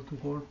Gaura go to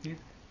Gaur pit,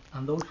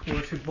 and those who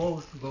worship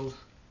both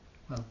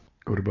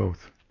go to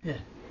both. Yeah.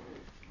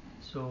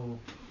 So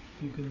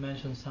you could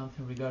mention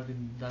something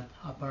regarding that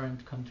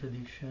apparent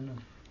contradiction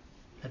of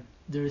that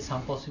there is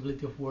some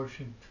possibility of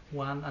worship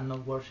one and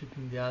not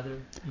worshipping the other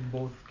in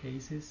both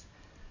cases.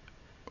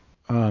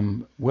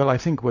 Well, I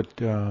think what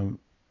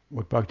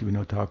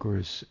Bhaktivinoda Thakur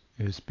is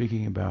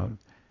speaking about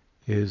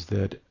is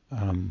that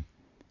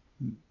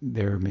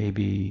there may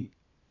be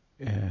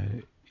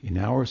in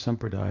our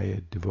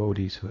sampradaya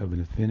devotees who have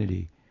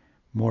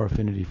more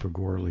affinity for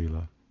Gaur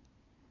Leela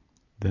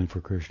than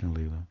for Krishna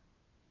Leela.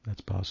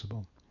 That's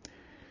possible.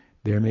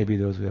 There may be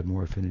those who have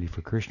more affinity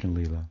for Krishna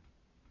Leela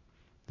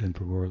than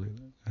for Gaur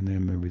Leela, and there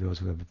may be those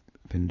who have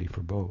affinity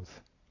for both.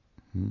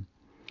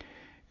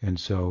 And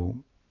so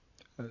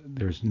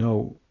there's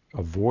no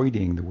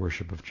avoiding the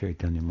worship of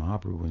Chaitanya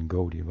Mahaprabhu and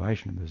Gaudiya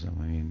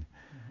Vaishnavism.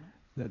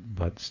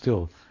 But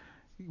still,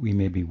 we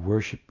may be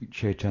worshiping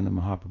Chaitanya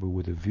Mahaprabhu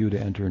with a view to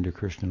enter into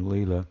Krishna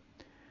Leela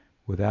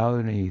without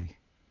any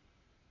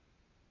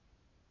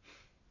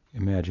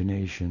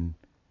imagination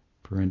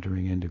for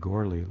entering into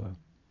Gaur Leela.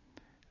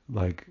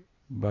 Like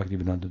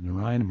Bhaktivedanta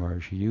Narayana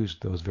Maharaj, he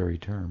used those very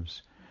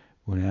terms.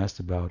 When asked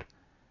about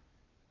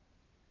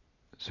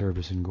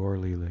service in Gaur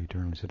Leela, he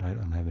turned and said, I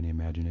don't have any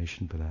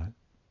imagination for that.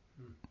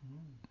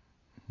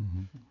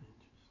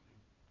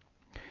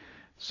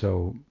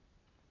 So,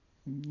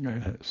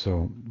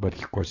 but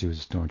of course he was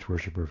a staunch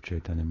worshipper of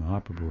Chaitanya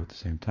Mahaprabhu at the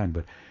same time,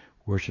 but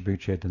worshipping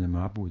Chaitanya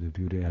Mahaprabhu with a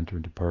view to enter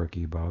into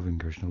Paraki Bhava and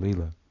Krishna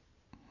Leela.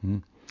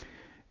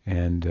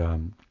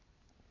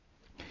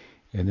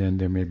 And then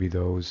there may be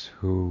those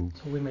who...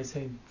 So we may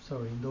say,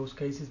 in those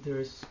cases there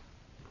is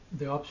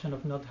the option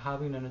of not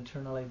having an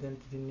eternal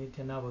identity in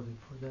Nitya Navadvip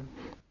for them.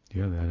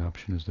 Yeah, that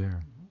option is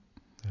there.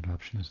 That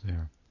option is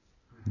there.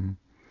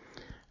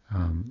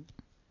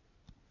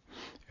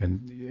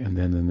 And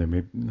then there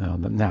may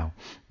now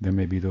there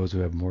may be those who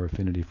have more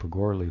affinity for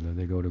Gaur Leela.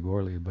 They go to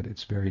Gaur Leela, but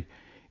it's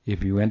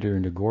if you enter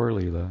into Gaur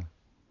Leela,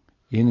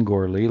 in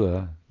Gaur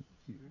Leela,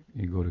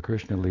 you go to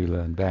Krishna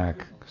Leela and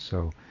back.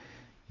 So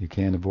you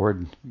can't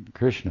avoid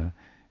Krishna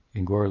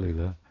in Gaur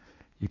Leela.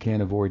 You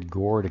can't avoid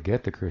Gaur to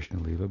get to Krishna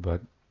Leela,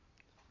 but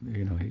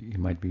you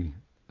might be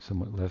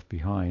somewhat left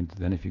behind.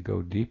 Then if you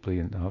go deeply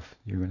enough,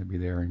 you're going to be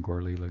there in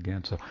Gaur Leela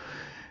again. So.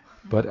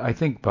 But I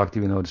think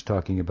Bhaktivinoda is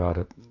talking about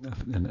a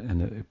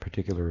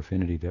particular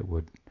affinity that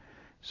would,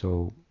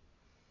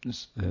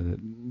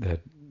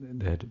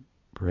 that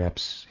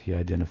perhaps he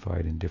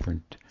identified in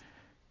different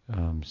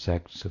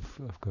sects of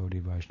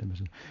Gaudiya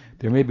Vaishnavism.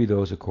 There may be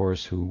those, of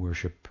course, who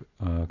worship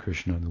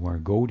Krishna who are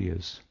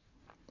Gaudiyas,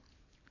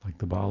 like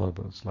the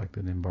Balabhas, like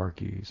the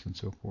Nimbarkis and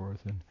so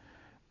forth, and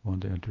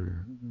want to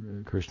enter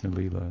Krishna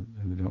Leela,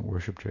 and they don't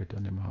worship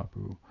Chaitanya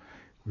Mahaprabhu.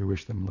 We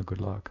wish them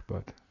good luck,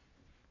 but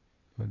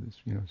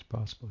it's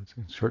possible.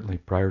 It's certainly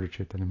prior to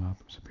Chaitanya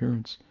Mahaprabhu's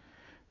appearance,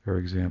 there are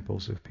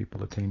examples of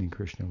people attaining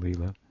Krishna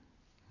Leela,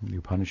 the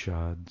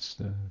Upanishads,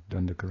 the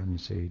Dandakaranya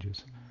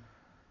sages.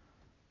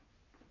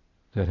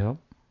 Does that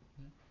help?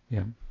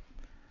 Yeah.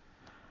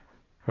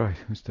 Right,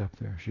 we stop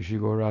there. Shishi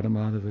Gaur Radha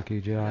Madhava Ki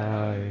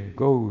Jai.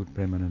 Gaur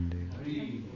Premanande.